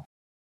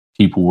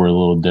 People were a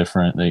little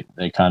different.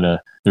 They kind of,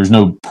 there's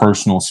no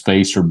personal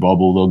space or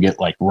bubble. They'll get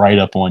like right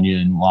up on you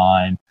in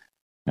line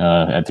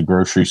at the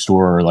grocery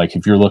store. Or like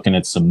if you're looking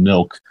at some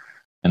milk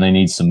and they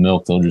need some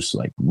milk, they'll just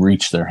like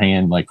reach their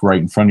hand like right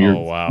in front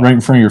of right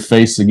in front of your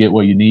face to get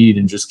what you need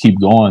and just keep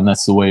going.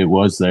 That's the way it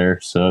was there.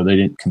 So they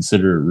didn't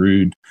consider it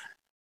rude.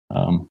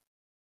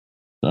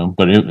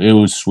 But it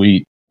was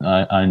sweet.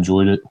 I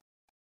enjoyed it.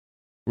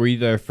 Were you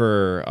there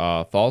for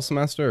fall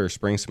semester or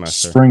spring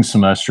semester? Spring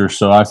semester.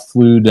 So I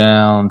flew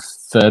down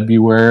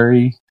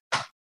February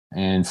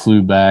and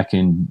flew back,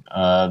 and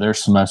their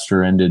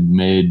semester ended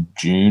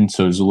mid-June,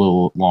 so it was a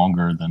little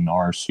longer than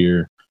ours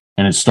here.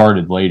 And it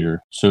started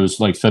later, so it was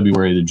like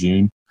February to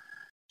June.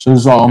 So it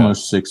was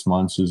almost 6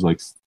 months. It was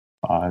like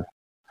 5.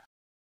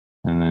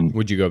 And then,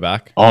 would you go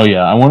back? Oh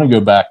yeah, I want to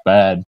go back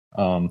bad.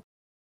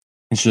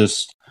 It's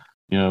just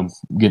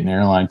getting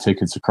airline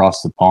tickets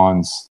across the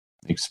pond's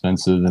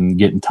expensive, and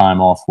getting time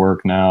off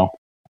work now.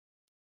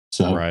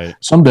 So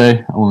someday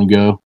I want to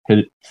go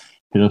hit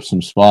up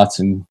some spots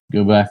and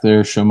go back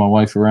there, show my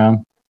wife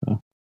around. So.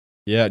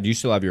 Yeah. Do you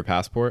still have your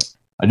passport?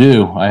 I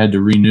do. I had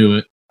to renew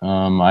it.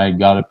 I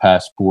got a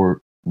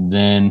passport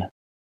then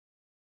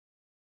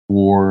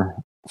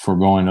for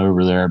going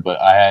over there, but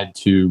I had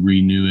to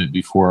renew it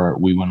before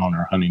we went on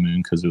our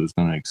honeymoon because it was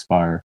going to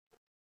expire.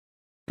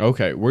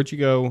 Okay. Where'd you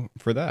go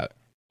for that?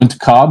 Went to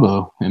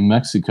Cabo in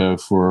Mexico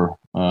for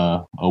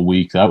a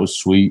week. That was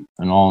sweet.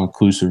 An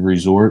all-inclusive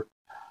resort.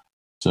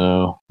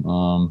 So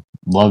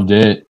loved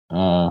it.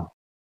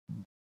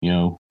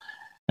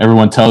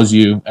 Everyone tells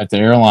you at the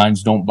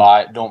airlines, don't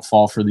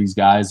fall for these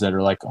guys that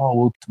are like,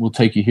 oh, we'll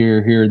take you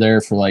here, there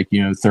for like,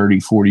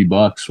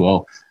 $30-$40.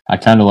 Well, I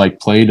kind of like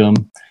played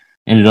them,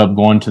 ended up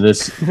going to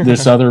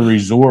this other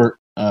resort,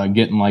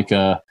 getting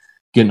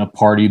a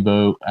party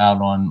boat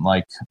out on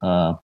like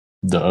the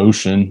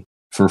ocean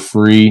for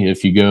free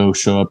if you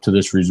show up to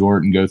this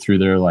resort and go through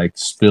their like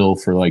spill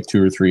for like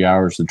 2 or 3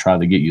 hours to try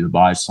to get you to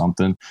buy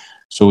something.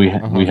 So we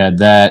had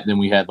that. Then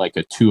we had like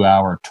a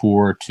 2-hour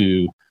tour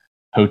to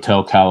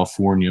Hotel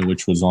California,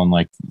 which was on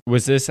like.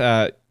 Was this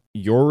at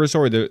your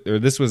resort, or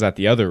this was at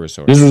the other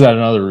resort? This was at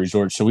another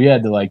resort. So we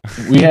had to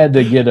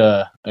get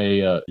to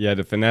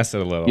finesse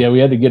it a little. Yeah, we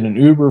had to get an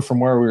Uber from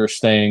where we were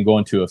staying,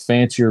 going to a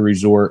fancier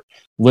resort,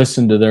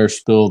 listen to their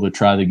spill to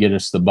try to get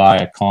us to buy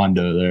a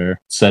condo there.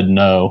 Said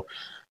no.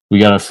 We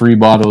got a free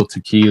bottle of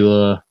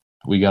tequila.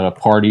 We got a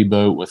party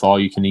boat with all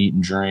you can eat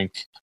and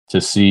drink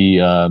to see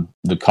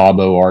the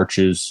Cabo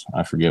Arches.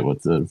 I forget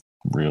what the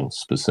real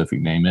specific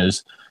name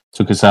is.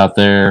 Took us out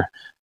there.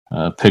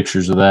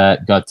 Pictures of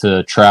that. Got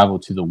to travel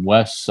to the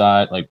west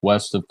side, like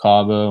west of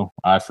Cabo.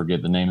 I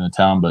forget the name of the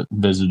town, but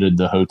visited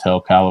the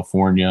Hotel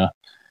California.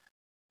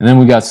 And then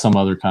we got some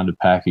other kind of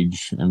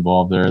package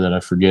involved there that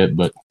I forget,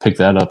 but picked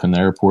that up in the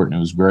airport and it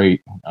was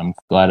great. I'm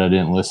glad I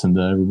didn't listen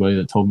to everybody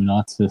that told me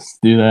not to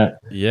do that.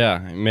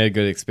 Yeah, I made a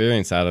good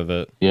experience out of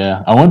it.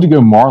 Yeah, I wanted to go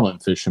marlin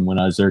fishing when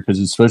I was there because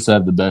it's supposed to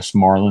have the best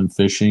marlin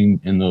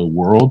fishing in the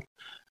world.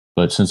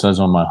 But since I was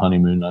on my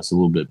honeymoon, I was a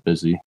little bit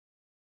busy.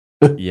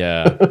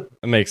 Yeah,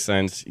 that makes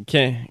sense. You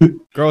can't.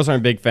 Girls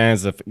aren't big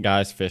fans of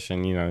guys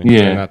fishing. Yeah.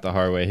 Doing that the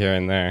hard way here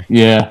and there.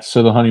 Yeah,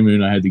 so the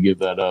honeymoon, I had to give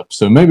that up.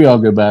 So maybe I'll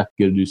go back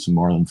and do some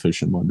marlin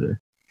fishing one day.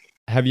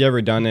 Have you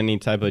ever done any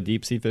type of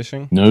deep sea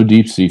fishing? No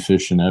deep sea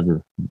fishing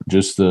ever.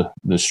 Just the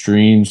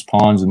streams,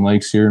 ponds, and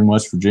lakes here in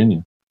West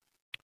Virginia.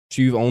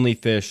 So you've only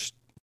fished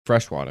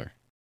freshwater?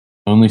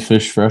 Only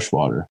fish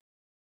freshwater.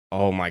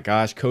 Oh my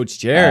gosh, Coach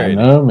Jared!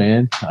 I know,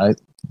 man.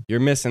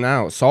 You're missing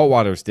out.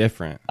 Saltwater's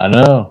different. I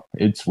know.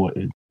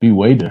 It'd be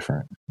way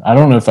different. I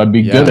don't know if I'd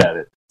be good at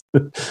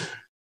it.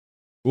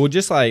 Well,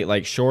 just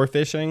like shore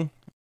fishing,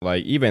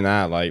 like even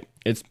that, like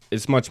it's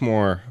much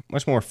more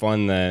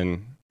fun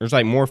than there's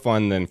like more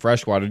fun than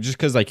freshwater, just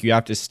because like you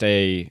have to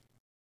stay,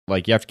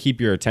 like you have to keep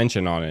your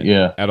attention on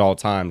it at all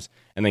times,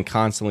 and then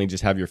constantly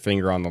just have your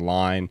finger on the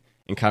line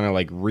and kind of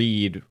like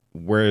read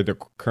where the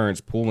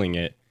current's pulling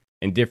it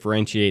and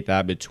differentiate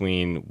that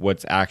between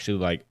what's actually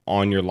like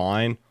on your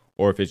line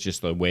or if it's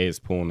just the way it's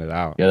pulling it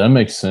out. Yeah, that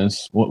makes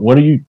sense. What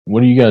do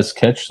you guys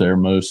catch there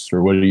most,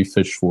 or what do you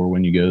fish for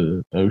when you go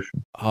to the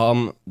ocean?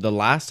 The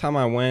last time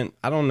I went,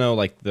 I don't know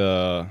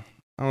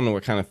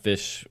what kind of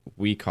fish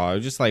we caught. It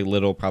was just like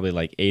little, probably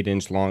like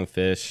 8-inch long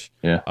fish.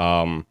 Yeah.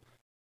 And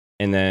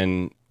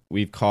then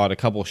we've caught a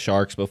couple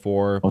sharks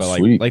before,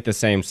 but like the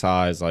same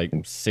size, like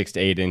 6 to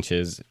 8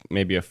 inches,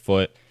 maybe a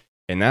foot.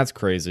 And that's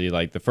crazy.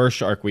 Like the first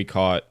shark we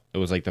caught, it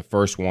was like the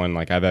first one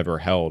like I've ever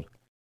held.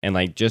 And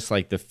like just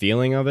like the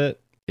feeling of it,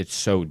 it's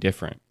so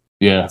different.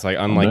 Yeah. It's like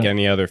unlike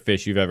any other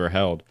fish you've ever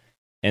held.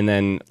 And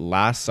then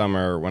last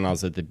summer when I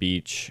was at the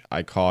beach,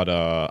 I caught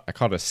a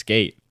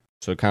skate.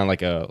 So kind of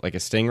like a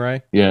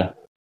stingray. Yeah.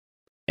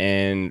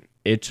 And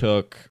it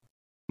took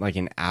like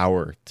an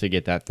hour to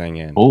get that thing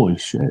in. Holy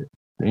shit.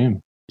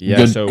 Damn.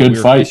 Yeah, good we were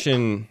fight.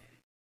 fishing.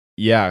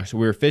 Yeah, so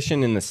we were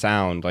fishing in the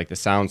Sound, like the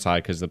Sound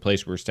side, because the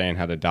place we were staying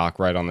had a dock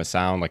right on the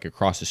Sound, like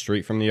across the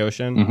street from the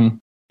ocean. Mm-hmm.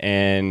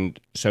 And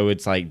so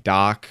it's like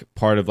dock,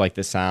 part of like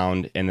the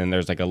Sound, and then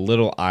there's like a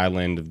little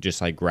island of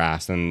just like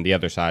grass, and the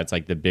other side's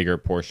like the bigger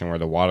portion where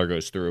the water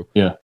goes through.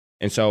 Yeah.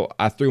 And so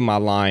I threw my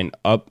line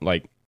up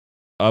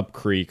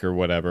creek or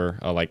whatever,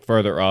 like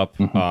further up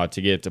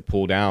to get it to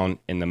pull down.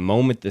 And the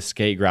moment the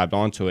skate grabbed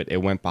onto it, it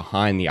went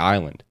behind the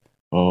island.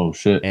 Oh,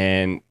 shit.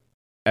 And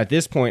at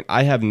this point,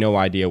 I have no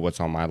idea what's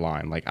on my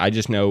line. Like, I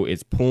just know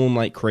it's pulling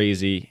like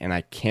crazy, and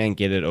I can't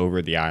get it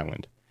over the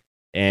island.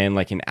 And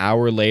like an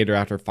hour later,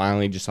 after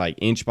finally just like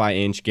inch by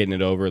inch getting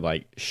it over,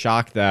 like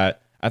shocked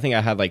that I think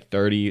I had like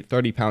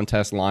 30-pound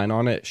test line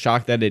on it.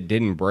 Shocked that it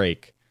didn't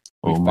break.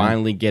 We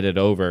finally get it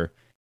over,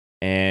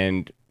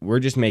 and we're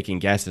just making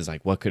guesses.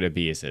 Like, what could it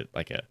be? Is it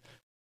like a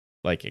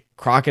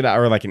crocodile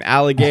or like an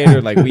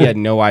alligator? Like, we had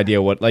no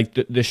idea what. Like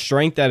the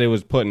strength that it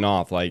was putting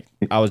off. Like,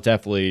 I was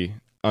definitely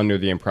under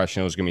the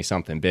impression it was gonna be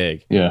something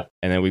big. Yeah.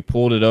 And then we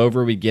pulled it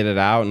over, we get it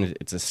out, and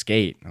it's a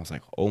skate. And I was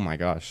like, oh my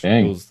gosh.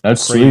 Dang, it was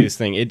that's the craziest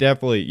sweet. thing. It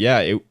definitely,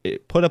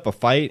 it put up a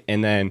fight,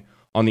 and then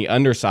on the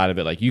underside of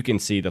it, like you can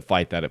see the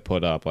fight that it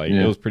put up. Like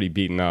it was pretty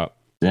beaten up.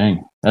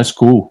 Dang, that's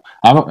cool.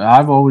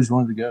 I've always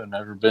wanted to go.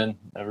 Never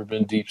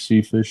been deep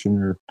sea fishing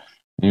or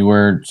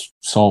anywhere it's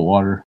salt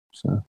water.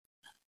 So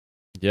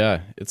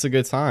yeah, it's a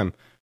good time.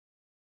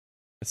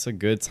 It's a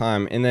good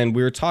time. And then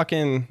we were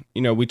talking,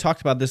 we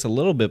talked about this a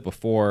little bit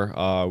before.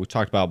 We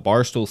talked about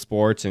Barstool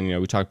Sports, and,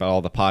 we talked about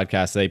all the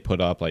podcasts they put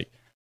up. Like,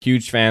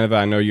 huge fan of it.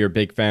 I know you're a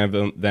big fan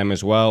of them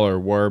as well, or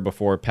were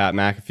before Pat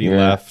McAfee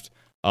left.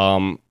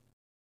 Kind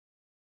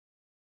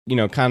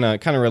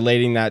of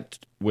relating that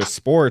with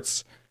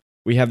sports,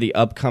 we have the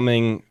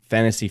upcoming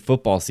fantasy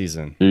football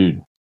season.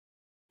 Dude,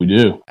 we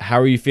do. How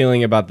are you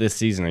feeling about this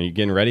season? Are you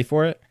getting ready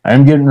for it? I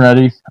am getting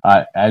ready.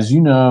 As you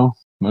know,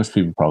 most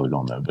people probably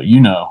don't know, but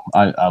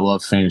I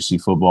love fantasy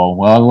football.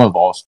 Well, I love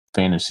all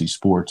fantasy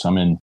sports. I'm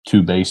in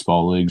 2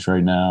 baseball leagues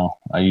right now.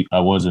 I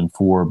was in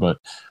 4, but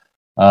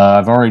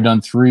I've already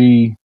done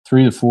 3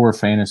 to 4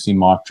 fantasy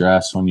mock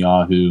drafts on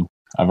Yahoo.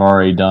 I've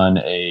already done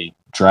a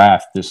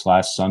draft this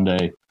last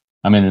Sunday.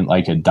 I'm in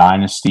like a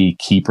dynasty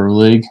keeper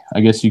league,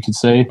 I guess you could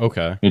say.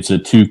 Okay. It's a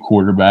 2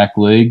 quarterback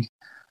league.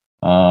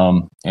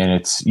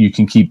 And you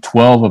can keep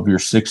 12 of your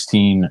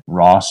 16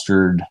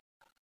 rostered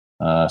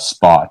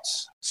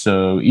spots.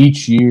 So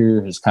each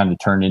year has kind of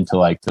turned into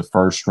like the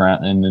first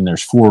round, and then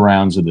there's 4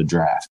 rounds of the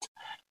draft.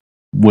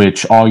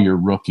 which all your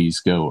rookies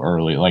go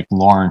early. Like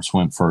Lawrence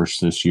went first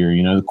this year.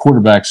 You know, the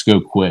quarterbacks go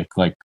quick.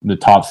 Like the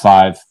top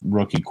 5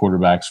 rookie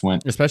quarterbacks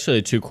went. Especially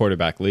a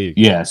 2-quarterback league.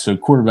 Yeah, so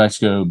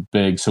quarterbacks go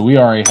big. So we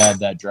already had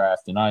that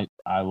draft, and I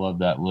love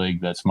that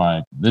league. This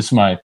is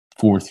my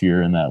 4th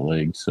year in that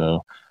league.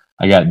 So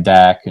I got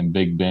Dak and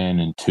Big Ben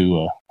and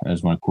Tua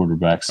as my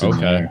quarterbacks in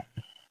there.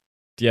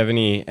 Do you have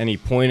any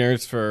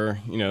pointers for,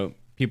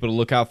 people to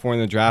look out for in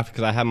the draft?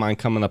 Because I have mine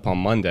coming up on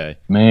Monday.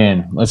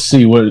 Man, let's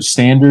see what is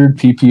standard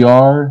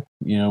PPR.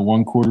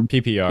 One quarter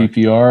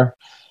PPR.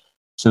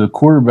 So the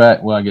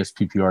quarterback. Well, I guess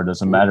PPR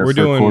doesn't matter. We're for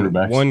doing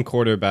quarterbacks.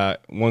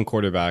 one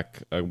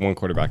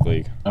quarterback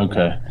league.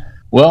 Okay.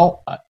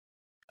 Well, I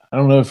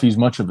don't know if he's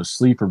much of a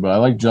sleeper, but I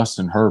like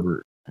Justin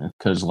Herbert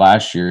because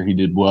last year he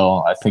did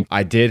well.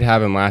 I did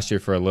have him last year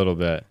for a little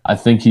bit. I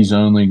think he's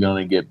only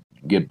going to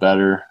get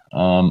better.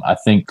 I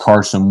think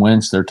Carson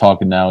Wentz, they're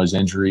talking now his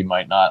injury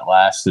might not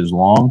last as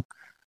long.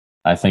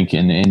 I think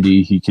in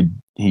Indy he could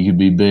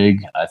be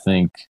big. I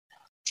think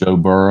Joe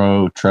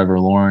Burrow, Trevor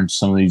Lawrence,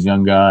 some of these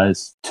young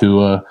guys,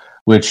 Tua,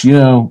 which,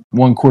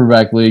 one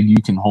quarterback league,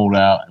 you can hold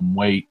out and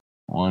wait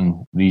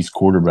on these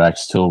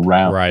quarterbacks till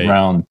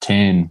round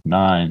 10,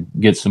 9,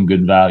 get some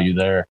good value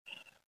there.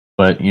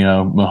 But,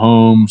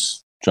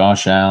 Mahomes,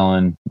 Josh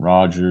Allen,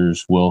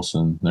 Rodgers,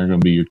 Wilson, they're going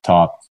to be your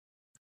top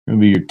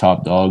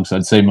dogs.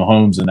 I'd say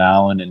Mahomes and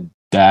Allen and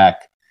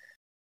Dak,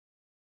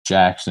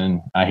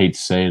 Jackson. I hate to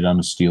say it, I'm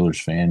a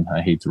Steelers fan.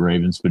 I hate the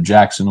Ravens, but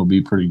Jackson will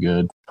be pretty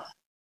good.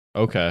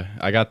 Okay,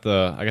 I got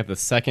the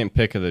second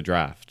pick of the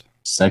draft.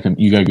 Second,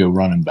 you got to go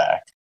running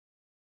back.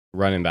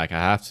 Running back, I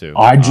have to.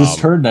 I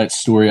just heard that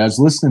story. I was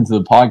listening to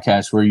the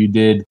podcast where you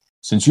did,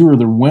 since you were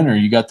the winner,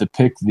 you got to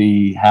pick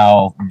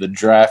how the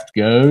draft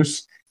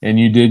goes, and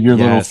you did your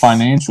little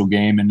financial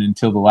game, and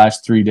until the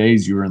last 3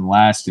 days you were in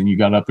last, and you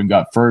got up and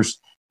got first.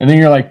 And then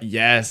you're like,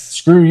 yes,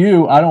 screw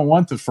you. I don't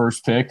want the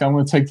first pick. I'm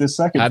going to take the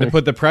second pick. Had to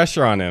put the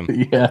pressure on him.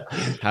 Yeah.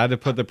 Had to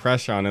put the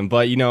pressure on him.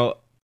 But,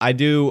 I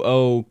do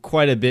owe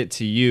quite a bit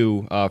to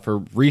you for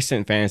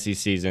recent fantasy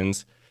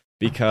seasons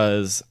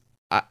because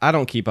I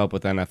don't keep up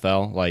with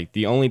NFL. Like,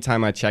 the only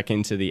time I check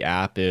into the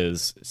app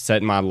is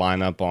setting my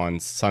lineup on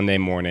Sunday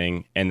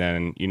morning, and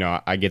then,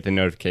 I get the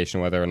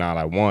notification whether or not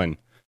I won.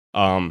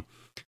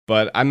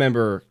 But I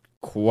remember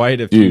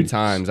quite a few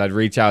times I'd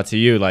reach out to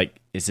you like,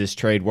 is this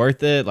trade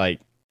worth it? Like,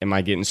 am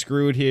I getting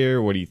screwed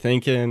here? What are you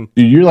thinking?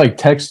 Dude, you're like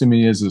texting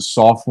me as a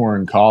sophomore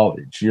in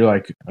college. You're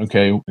like,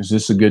 okay, is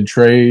this a good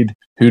trade?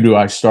 Who do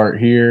I start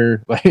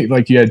here?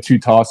 Like you had 2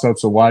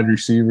 toss-ups of wide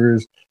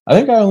receivers. I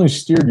think I only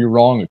steered you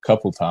wrong a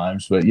couple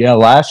times. But, yeah,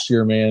 last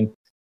year, man,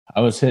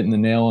 I was hitting the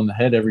nail on the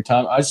head every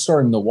time. I was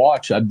starting to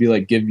watch. I'd be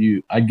like,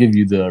 I'd give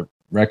you the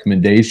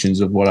recommendations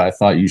of what I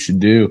thought you should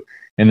do.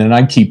 And then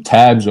I'd keep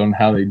tabs on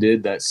how they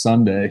did that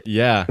Sunday.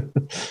 Yeah.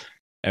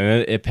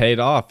 And it paid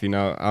off. I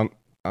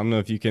don't know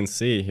if you can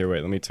see here.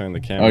 Wait, let me turn the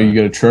camera. Oh, you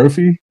got a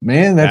trophy?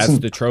 Man, that's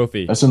the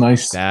trophy. That's a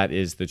nice. That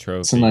is the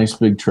trophy. It's a nice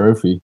big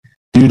trophy,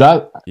 dude.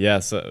 Yeah,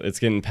 so it's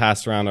getting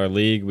passed around our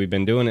league. We've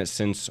been doing it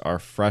since our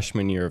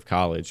freshman year of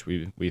college.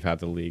 We've had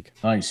the league.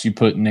 Nice. You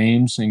put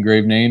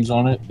engraved names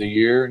on it, the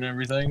year and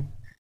everything.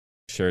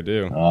 Sure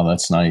do. Oh,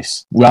 that's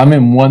nice. Well, I'm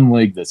in one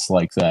league that's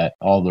like that.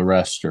 All the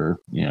rest are,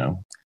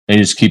 they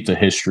just keep the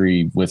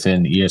history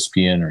within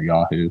ESPN or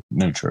Yahoo.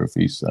 No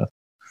trophies. So.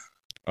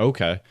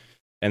 Okay.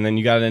 And then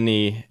you got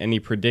any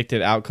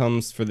predicted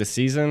outcomes for the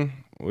season?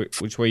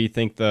 Which way you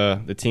think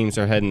the teams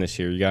are heading this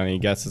year? You got any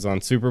guesses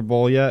on Super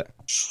Bowl yet?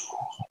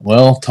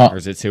 Well, or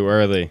is it too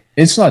early?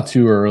 It's not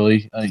too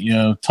early.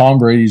 Tom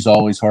Brady's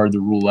always hard to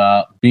rule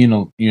out.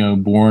 Being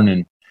born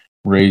and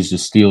raised a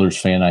Steelers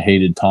fan, I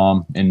hated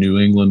Tom in New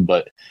England,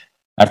 but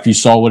after you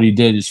saw what he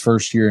did his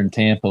first year in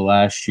Tampa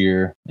last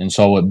year and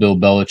saw what Bill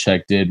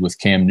Belichick did with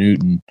Cam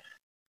Newton,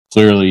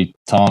 clearly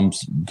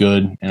Tom's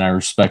good, and I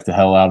respect the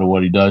hell out of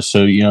what he does.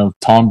 So,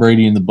 Tom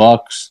Brady and the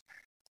Bucks,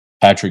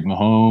 Patrick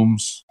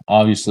Mahomes.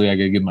 Obviously, I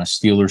got to give my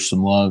Steelers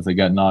some love. They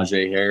got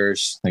Najee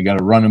Harris. They got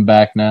a running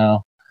back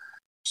now.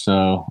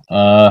 So,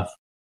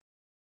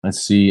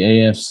 let's see.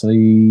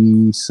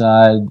 AFC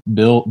side,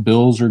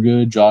 Bills are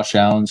good. Josh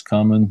Allen's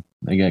coming.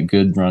 They got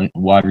good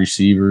wide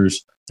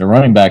receivers. The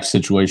running back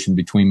situation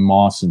between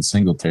Moss and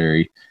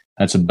Singletary,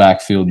 that's a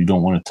backfield you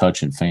don't want to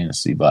touch in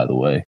fantasy, by the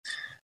way.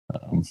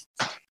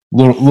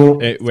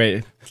 Hey,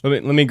 wait,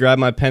 let me grab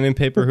my pen and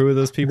paper. Who are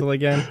those people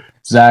again?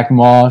 Zach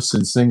Moss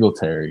and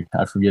Singletary.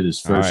 I forget his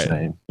first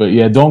name, but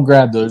yeah, don't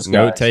grab those guys.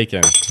 Note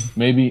taken.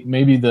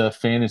 Maybe the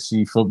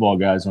fantasy football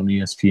guys on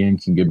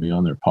ESPN can get me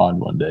on their pod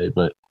one day,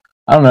 but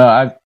I don't know.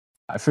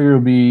 I figure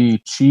it'll be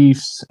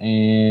Chiefs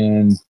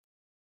and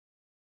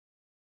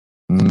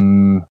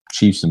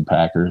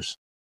Packers.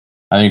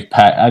 I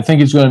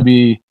think it's going to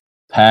be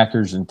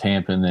Packers and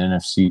Tampa in the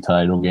NFC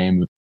title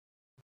game.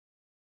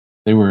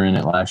 They were in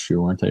it last year,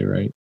 weren't they?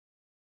 Right?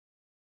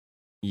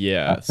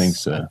 Yeah, I think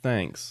so.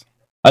 Thanks.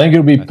 I think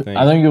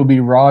it'll be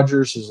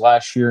Rodgers his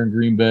last year in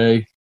Green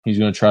Bay. He's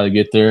going to try to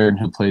get there, and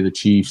he'll play the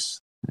Chiefs.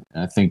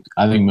 I think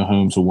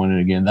Mahomes will win it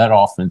again. That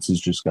offense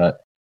has just got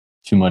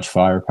too much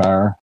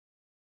firepower.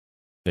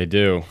 They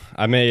do.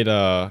 I made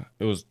it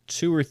was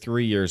 2 or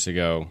 3 years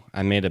ago.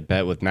 I made a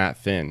bet with Matt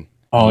Finn. And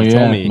Oh he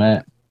told yeah, me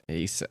Matt.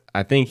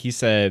 I think he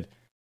said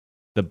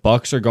the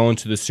Bucks are going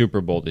to the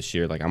Super Bowl this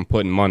year. Like I'm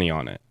putting money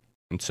on it.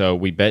 And so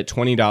we bet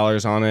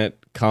 $20 on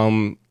it.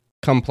 Come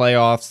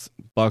playoffs,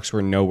 Bucks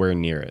were nowhere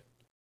near it.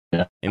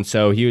 Yeah. And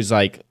so he was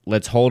like,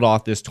 let's hold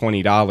off this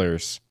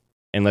 $20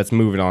 and let's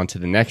move it on to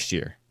the next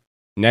year.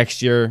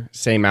 Next year,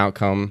 same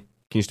outcome.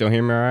 Can you still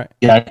hear me all right?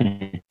 Yeah, I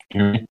can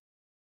hear you.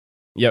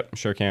 Yep,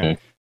 sure can.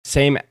 Okay.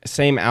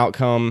 Same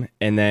outcome.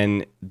 And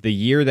then the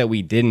year that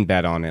we didn't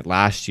bet on it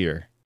last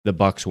year, the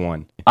Bucks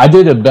won. I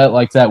did a bet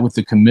like that with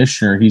the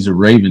commissioner. He's a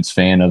Ravens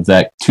fan of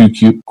that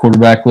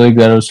quarterback league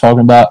that I was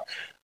talking about.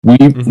 We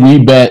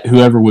bet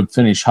whoever would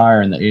finish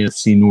higher in the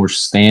AFC North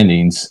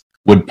standings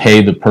would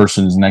pay the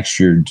person's next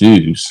year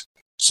dues.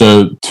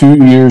 So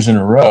 2 years in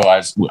a row,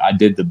 I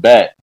did the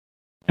bet,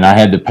 and I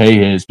had to pay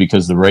his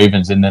because the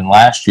Ravens. And then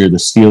last year, the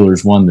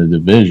Steelers won the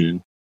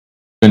division,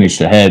 finished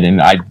ahead, and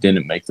I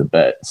didn't make the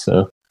bet.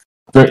 So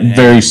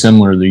very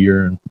similar to the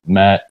year in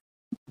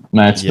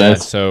Matt's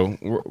bet. So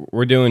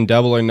we're doing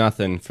double or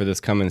nothing for this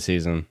coming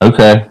season.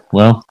 Okay,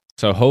 well.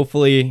 So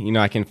hopefully,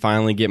 I can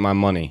finally get my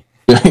money.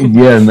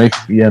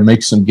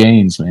 make some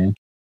gains, man.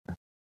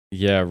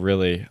 Yeah,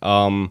 really.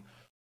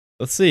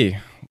 Let's see.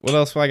 What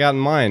else have I got in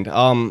mind?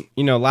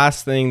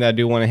 Last thing that I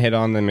do want to hit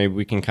on, then maybe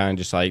we can kind of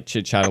just like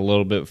chit chat a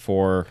little bit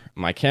before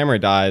my camera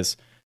dies.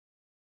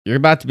 You're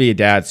about to be a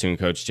dad soon,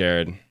 Coach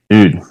Jared.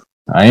 Dude,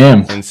 I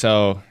am. And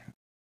so,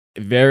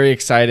 very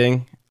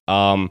exciting.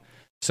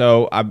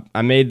 So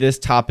I made this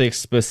topic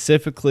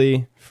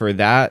specifically for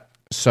that.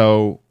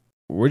 So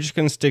we're just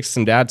gonna stick to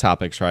some dad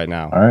topics right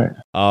now. All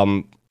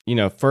right.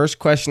 First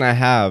question I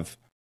have: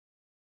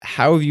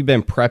 how have you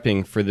been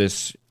prepping for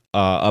this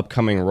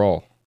upcoming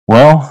role?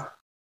 Well,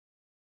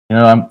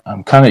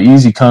 I'm kind of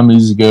easy come,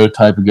 easy go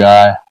type of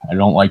guy. I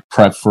don't like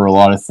prep for a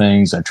lot of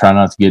things. I try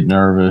not to get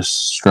nervous,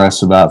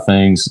 stress about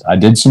things. I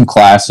did some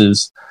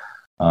classes.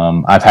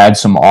 I've had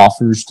some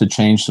offers to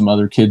change some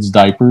other kids'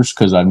 diapers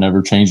because I've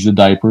never changed a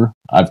diaper.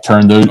 I've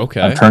turned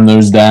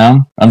those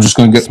down. I'm just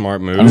going to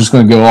smart move. I'm just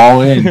going to go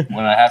all in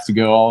when I have to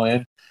go all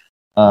in.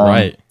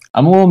 Right.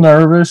 I'm a little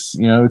nervous.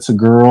 It's a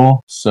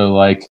girl, so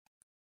like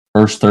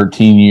first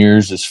 13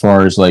 years, as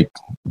far as like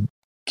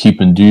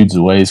keeping dudes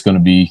away, is going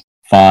to be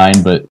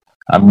fine. But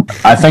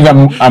I think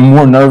I'm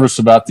more nervous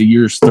about the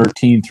years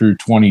 13 through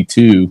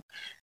 22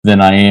 than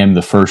I am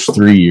the first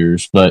 3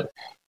 years. But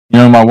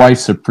my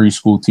wife's a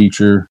preschool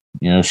teacher.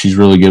 She's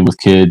really good with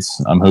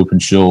kids. I'm hoping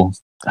she'll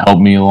help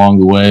me along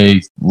the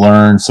way,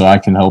 learn so I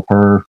can help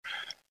her.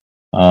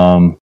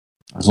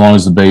 As long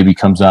as the baby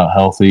comes out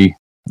healthy,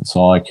 that's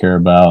all I care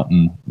about.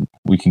 And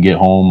we can get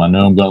home. I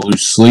know I'm going to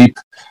lose sleep.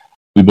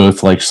 We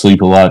both like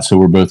sleep a lot, so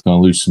we're both going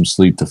to lose some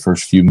sleep the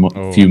first few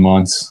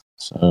months.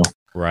 So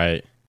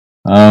right.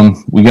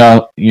 We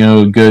got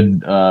a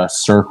good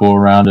circle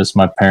around us.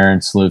 My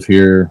parents live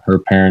here. Her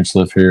parents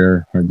live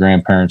here. Her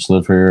grandparents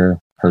live here.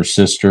 Her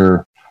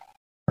sister,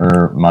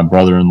 or my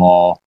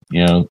brother-in-law,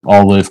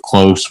 all live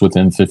close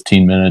within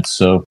 15 minutes.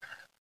 So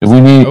if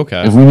we need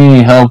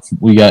any help,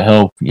 we got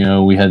help.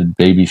 We had a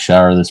baby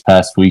shower this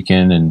past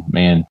weekend, and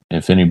man,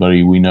 if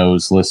anybody we know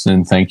is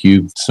listening, thank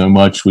you so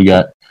much. We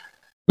got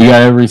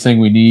everything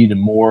we need and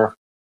more.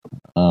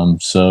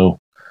 So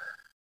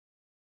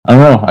I don't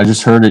know. I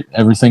just heard it.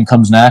 Everything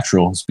comes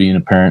natural as being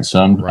a parent,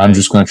 so I'm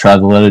just going to try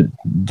to let it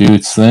do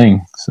its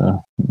thing.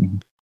 So.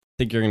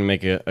 I think you're going to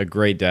make a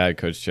great dad,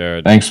 Coach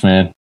Jared. Thanks,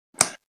 man.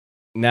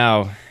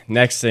 Now,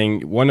 next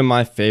thing, one of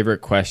my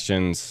favorite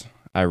questions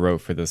I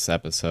wrote for this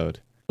episode.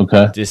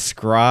 Okay.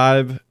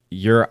 Describe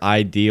your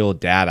ideal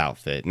dad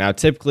outfit. Now,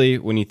 typically,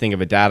 when you think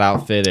of a dad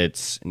outfit,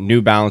 it's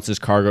New Balances,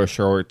 cargo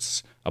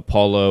shorts, a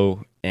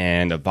polo,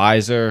 and a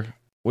visor.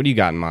 What do you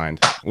got in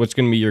mind? What's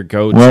going to be your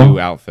go-to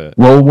outfit?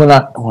 Well, when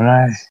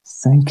I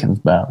think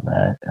about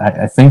that,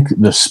 I think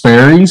the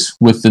Sperry's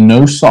with the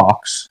no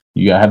socks.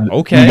 You gotta have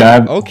okay. You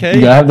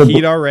gotta have the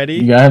heat already.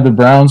 You gotta have the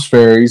brown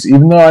Sperry's,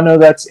 even though I know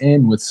that's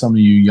in with some of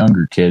you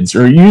younger kids,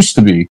 or it used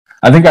to be.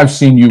 I think I've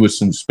seen you with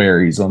some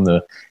Sperry's on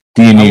the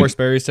D&E. I wore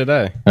Sperry's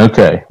today.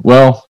 Okay,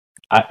 well,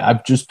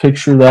 I just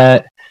picture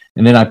that,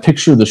 and then I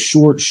picture the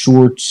short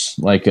shorts,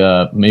 like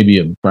maybe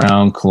a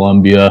brown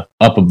Columbia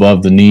up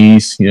above the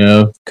knees,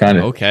 kind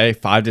of. Okay,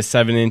 5 to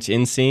 7 inch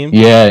inseam.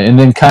 Yeah, and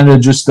then kind of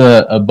just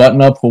a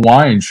button-up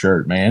Hawaiian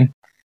shirt, man.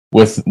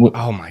 With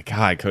oh my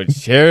God, Coach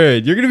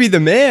Jared, you're gonna be the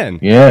man.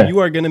 Yeah, you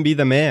are gonna be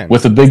the man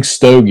with a big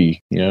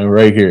stogie,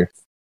 right here.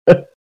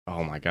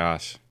 Oh my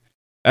gosh,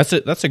 that's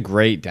a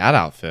great dad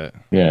outfit.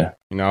 Yeah,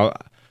 I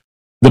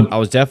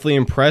was definitely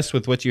impressed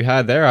with what you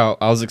had there. I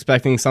was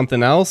expecting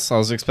something else. I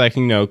was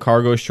expecting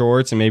cargo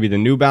shorts and maybe the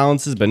New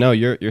Balances, but no,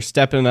 you're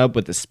stepping up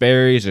with the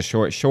Sperry's, the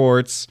short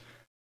shorts,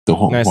 the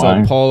whole nice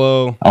little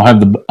polo. I'll have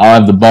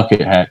the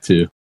bucket hat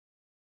too.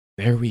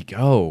 There we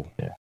go.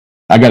 Yeah.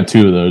 I got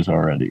 2 of those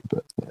already,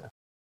 but yeah.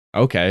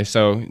 Okay,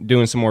 so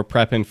doing some more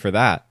prepping for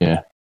that.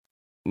 Yeah.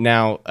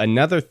 Now,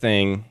 another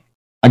thing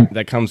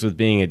that comes with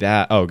being a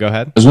dad. Oh, go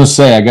ahead. I was going to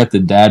say I got the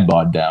dad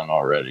bod down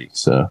already,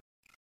 so.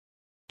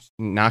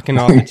 knocking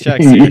off the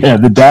checks here. Yeah,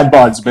 the dad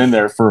bod's been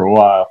there for a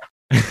while.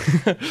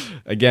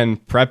 Again,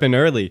 prepping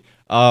early.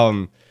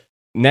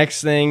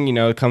 Next thing,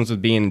 it comes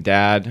with being a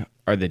dad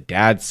are the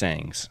dad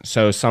sayings.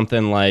 So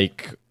something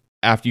like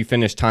after you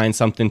finish tying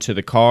something to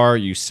the car,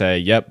 you say,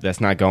 "Yep,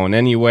 that's not going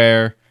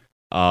anywhere."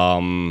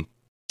 I'm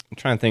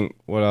trying to think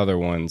what other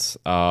ones.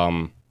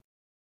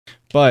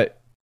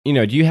 But do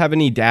you have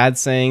any dad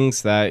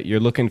sayings that you're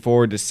looking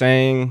forward to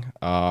saying?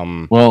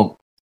 Well,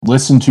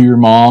 listen to your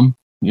mom.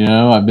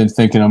 I've been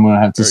thinking I'm going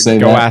to have to say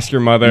go that. Go ask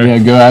your mother. Yeah,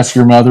 go ask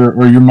your mother,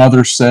 or your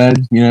mother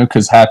said,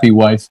 because happy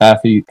wife,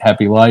 happy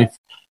life.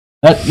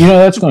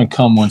 That's going to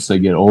come once they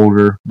get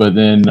older. But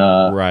then,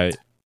 right.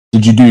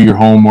 Did you do your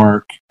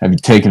homework? Have you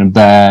taken a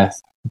bath?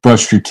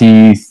 Brushed your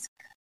teeth?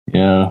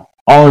 All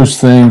those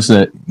things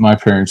that my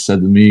parents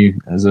said to me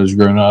as I was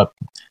growing up.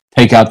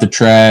 Take out the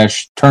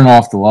trash, turn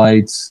off the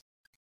lights,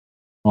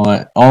 all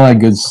that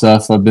good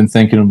stuff I've been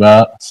thinking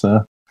about.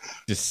 So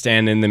just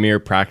stand in the mirror,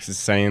 practice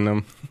saying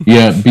them.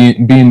 Yeah,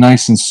 being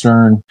nice and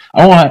stern.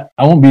 I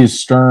won't be as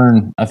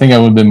stern. I think I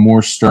would have been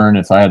more stern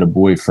if I had a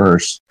boy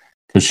first,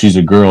 because she's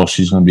a girl.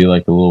 She's going to be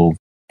like a little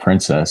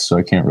princess, so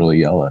I can't really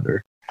yell at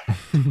her.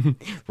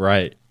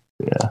 Right.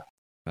 Yeah.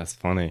 That's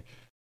funny.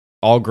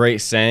 All great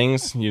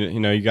sayings.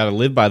 You got to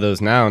live by those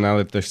now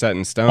that they're set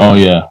in stone. Oh,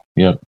 yeah.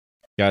 Yep.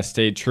 You got to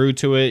stay true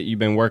to it. You've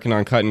been working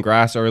on cutting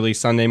grass early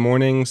Sunday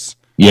mornings.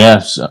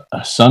 Yes.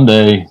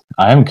 Sunday.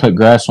 I haven't cut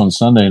grass on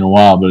Sunday in a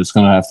while, but it's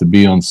going to have to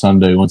be on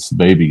Sunday once the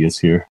baby gets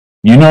here.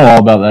 You know all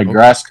about that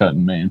grass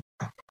cutting, man.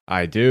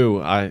 I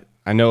do. I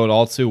know it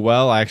all too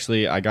well. I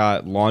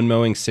got Lawn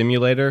Mowing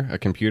Simulator, a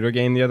computer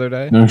game, the other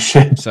day. No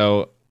shit.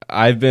 So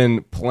I've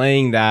been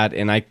playing that,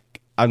 and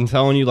I'm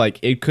telling you, like,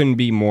 it couldn't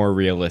be more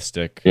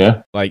realistic.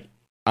 Yeah. Like,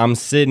 I'm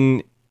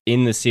sitting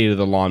in the seat of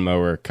the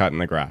lawnmower cutting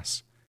the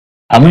grass.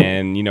 How many,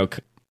 and, go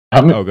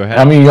ahead.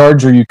 How many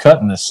yards are you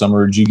cutting this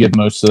summer? Or did you get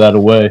most of that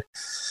away?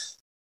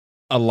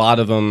 A lot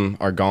of them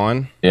are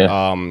gone.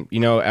 Yeah.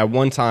 At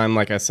one time,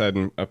 like I said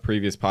in a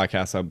previous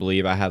podcast, I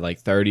believe I had like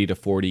 30 to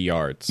 40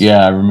 yards.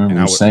 Yeah, I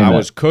remember you saying that. I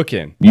was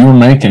cooking. You were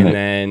making it. And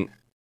then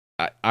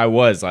I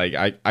was like,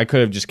 I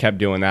could have just kept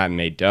doing that and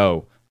made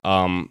dough.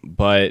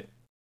 But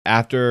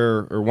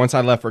once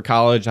I left for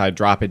college, I'd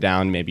drop it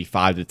down maybe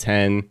 5 to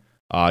 10,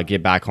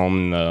 get back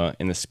home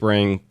in the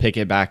spring, pick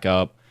it back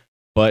up.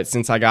 But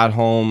since I got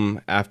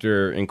home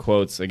after, in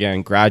quotes,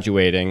 again,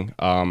 graduating,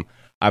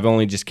 I've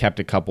only just kept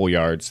a couple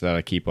yards that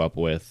I keep up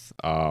with.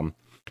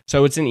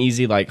 So it's an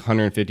easy like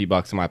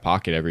 $150 in my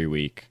pocket every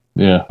week.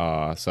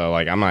 Yeah. So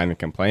like I'm not even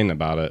complaining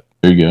about it.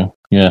 There you go.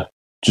 Yeah.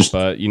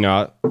 But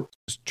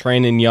just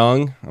training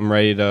young, I'm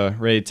ready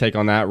to take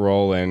on that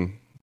role and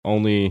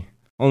only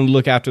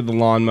look after the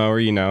lawnmower.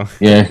 Yeah.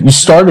 You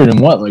started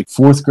in what, like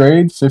 4th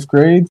grade, 5th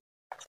grade?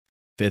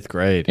 5th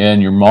grade. Yeah,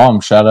 and your mom,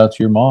 shout out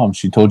to your mom.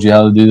 She told you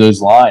how to do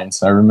those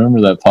lines. I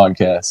remember that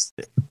podcast.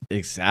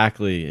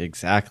 Exactly.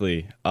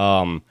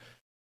 And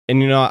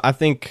I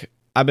think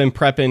I've been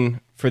prepping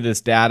for this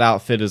dad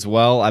outfit as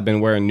well. I've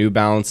been wearing New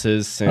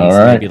Balances since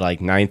maybe like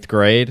 9th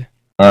grade.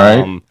 All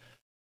right.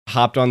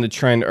 Hopped on the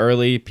trend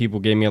early. People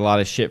gave me a lot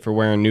of shit for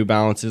wearing New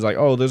Balances. Like,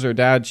 oh, those are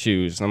dad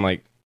shoes. And I'm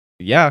like,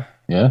 yeah.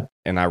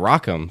 And I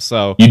rock them.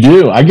 So you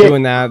do. I get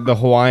doing that. The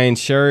Hawaiian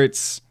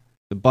shirts,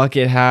 the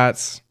bucket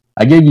hats.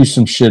 I gave you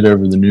some shit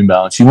over the New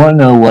Balance. You want to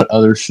know what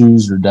other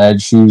shoes or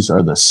dad shoes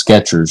are? The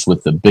Skechers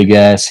with the big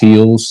ass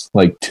heels,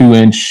 like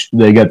 2-inch.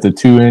 They got the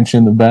 2-inch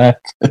in the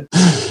back.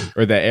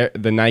 Or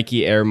the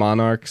Nike Air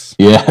Monarchs.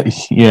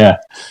 Yeah.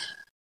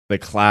 The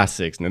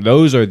classics. Now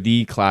those are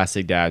the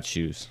classic dad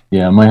shoes.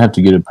 Yeah, I might have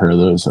to get a pair of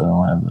those. I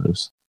don't have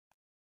those.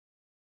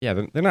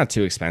 Yeah, they're not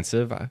too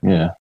expensive.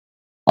 Yeah.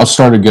 I'll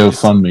start a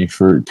GoFundMe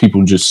for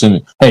people just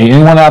sending. Hey,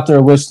 anyone out there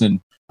listening?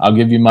 I'll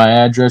give you my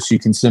address. You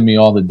can send me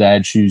all the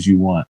dad shoes you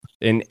want.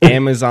 An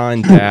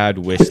Amazon dad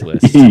wish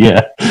list.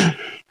 Yeah.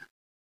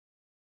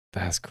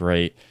 That's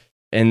great.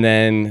 And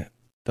then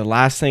the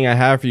last thing I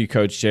have for you,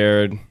 Coach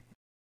Jared,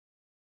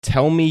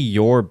 tell me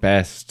your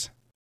best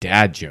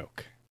dad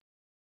joke.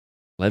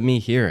 Let me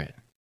hear it.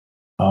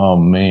 Oh,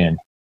 man.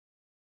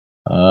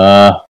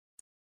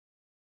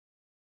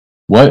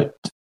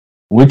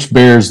 Which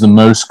bear is the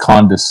most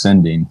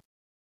condescending?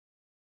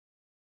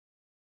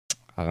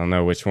 I don't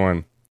know which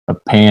one. A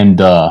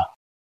panda.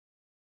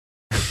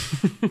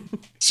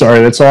 Sorry,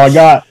 that's all I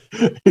got.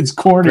 It's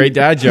corny. Great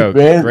dad joke.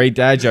 Man. Great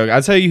dad joke.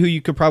 I'll tell you who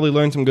you could probably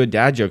learn some good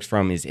dad jokes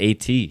from is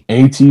AT.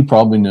 AT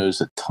probably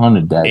knows a ton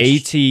of dad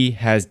jokes. AT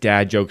has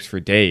dad jokes for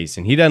days,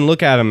 and he doesn't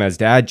look at them as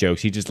dad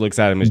jokes. He just looks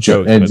at them as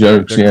jokes.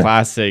 They're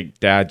classic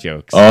dad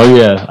jokes. Oh,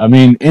 yeah. I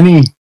mean,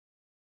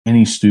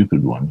 any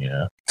stupid one,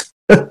 yeah.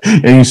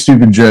 Any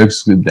stupid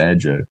joke's a good dad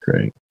joke,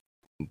 right?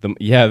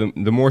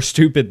 The more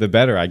stupid, the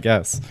better, I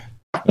guess.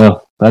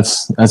 Oh,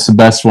 that's the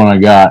best one I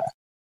got.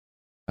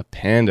 A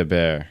panda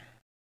bear.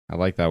 I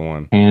like that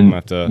one. You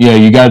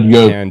got to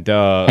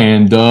go.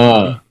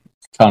 Panda.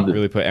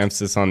 Really put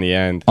emphasis on the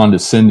end.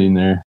 Condescending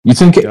there. You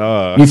think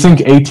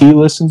AT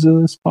listens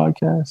to this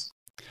podcast?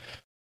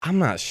 I'm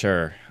not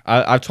sure.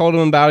 I've told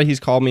him about it. He's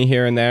called me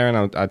here and there,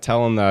 and I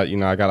tell him that,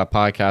 I got a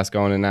podcast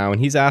going in now,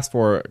 and he's asked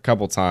for it a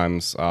couple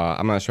times.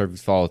 I'm not sure if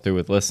he's followed through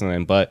with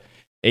listening, but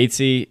AT,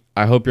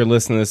 I hope you're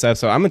listening to this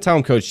episode. I'm going to tell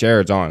him Coach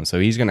Jared's on, so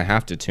he's going to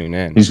have to tune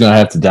in. He's going to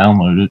have to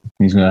download it.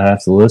 He's going to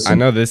have to listen. I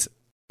know this.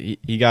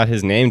 He got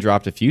his name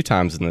dropped a few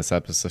times in this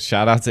episode.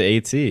 Shout out to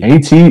AT.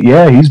 AT,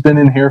 yeah, he's been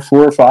in here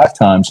 4 or 5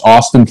 times.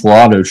 Austin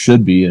Pilato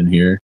should be in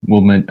here.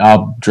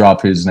 I'll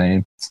drop his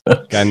name.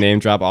 Got name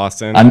drop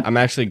Austin. I'm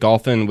actually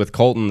golfing with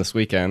Colton this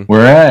weekend.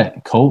 Where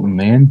at? Colton,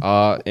 man.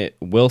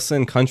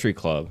 Wilson Country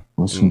Club.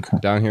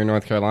 Down here in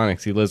North Carolina,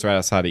 because he lives right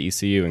outside of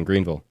ECU in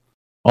Greenville.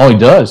 Oh, he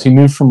does? He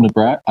moved from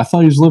Nebraska? I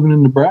thought he was living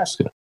in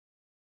Nebraska.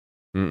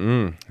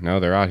 No,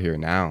 they're out here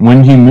now.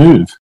 When did he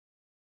move?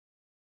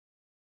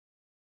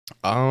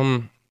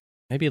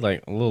 Maybe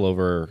like a little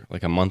over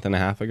like a month and a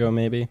half ago,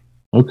 maybe.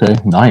 Okay,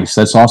 nice.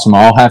 That's awesome.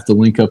 I'll have to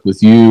link up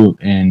with you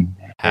and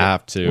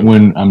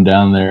when I'm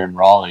down there in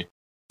Raleigh.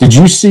 Did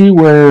you see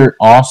where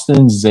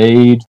Austin,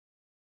 Zaid,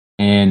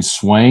 and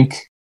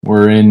Swank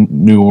were in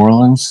New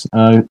Orleans?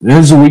 There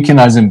was a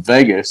weekend I was in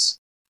Vegas.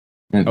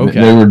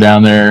 Okay. They were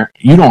down there.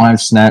 You don't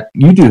have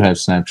You do have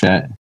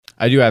Snapchat.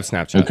 I do have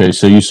Snapchat. Okay,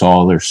 so you saw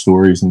all their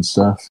stories and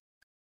stuff.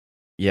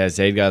 Yeah,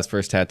 Zaid got his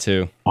first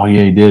tattoo. Oh,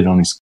 yeah, he did on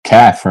his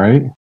calf,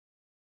 right?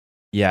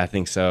 Yeah, I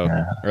think so.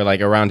 Yeah. Or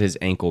like around his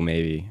ankle,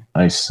 maybe.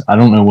 Nice. I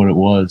don't know what it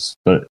was,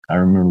 but I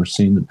remember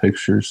seeing the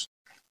pictures.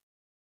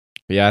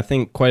 Yeah, I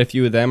think quite a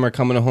few of them are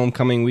coming to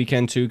homecoming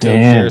weekend too, Coach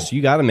Jared, so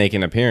you got to make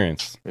an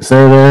appearance. If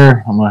they're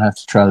there, I'm going to have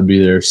to try to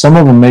be there. Some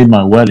of them made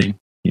my wedding,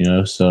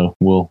 so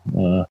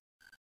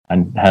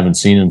I haven't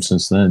seen them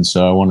since then,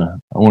 so I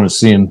want to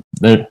see them.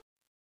 They're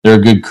a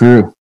good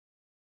crew.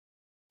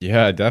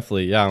 Yeah,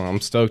 definitely. Yeah,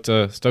 I'm stoked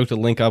to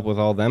link up with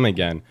all them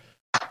again.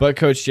 But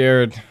Coach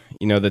Jared,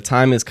 the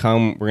time has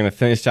come. We're gonna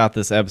finish out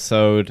this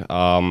episode.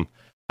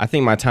 I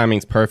think my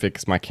timing's perfect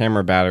because my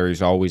camera battery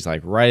is always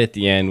like right at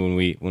the end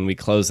when we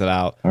close it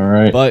out. All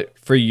right. But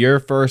for your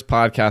first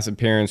podcast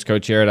appearance,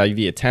 Coach Jared, I give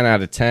you a 10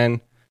 out of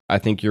 10. I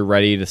think you're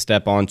ready to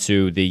step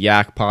onto the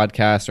Yak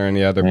podcast or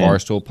any other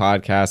Barstool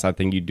podcast. I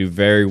think you do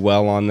very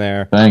well on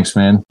there. Thanks,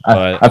 man.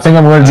 I think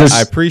I'm going to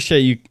I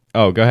appreciate you.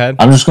 Oh, go ahead.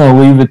 I'm just going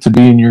to leave it to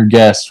being your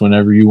guest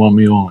whenever you want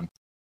me on.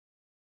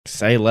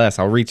 Say less.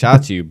 I'll reach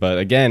out to you. But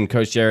again,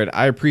 Coach Jared,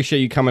 I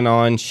appreciate you coming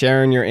on,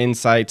 sharing your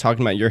insight,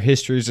 talking about your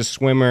history as a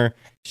swimmer,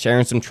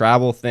 sharing some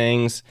travel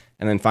things,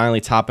 and then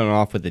finally topping it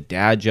off with a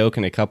dad joke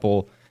and a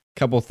couple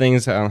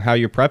things on how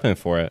you're prepping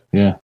for it.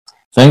 Yeah.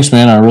 Thanks,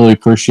 man. I really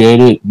appreciate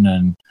it. And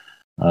then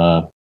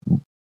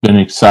been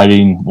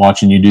exciting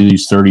watching you do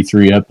these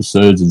 33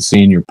 episodes and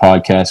seeing your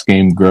podcast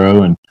game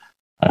grow. And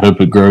I hope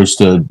it grows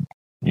to,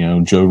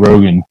 Joe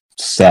Rogan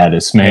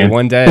status, man. Hey,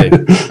 one day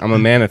I'm a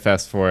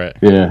manifest for it.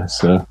 Yeah.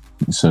 So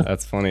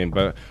that's funny.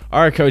 But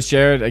all right, Coach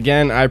Jared,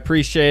 again, I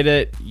appreciate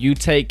it. You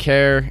take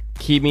care.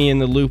 Keep me in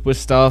the loop with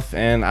stuff.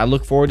 And I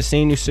look forward to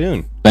seeing you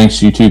soon.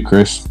 Thanks. You too,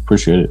 Chris.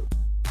 Appreciate it.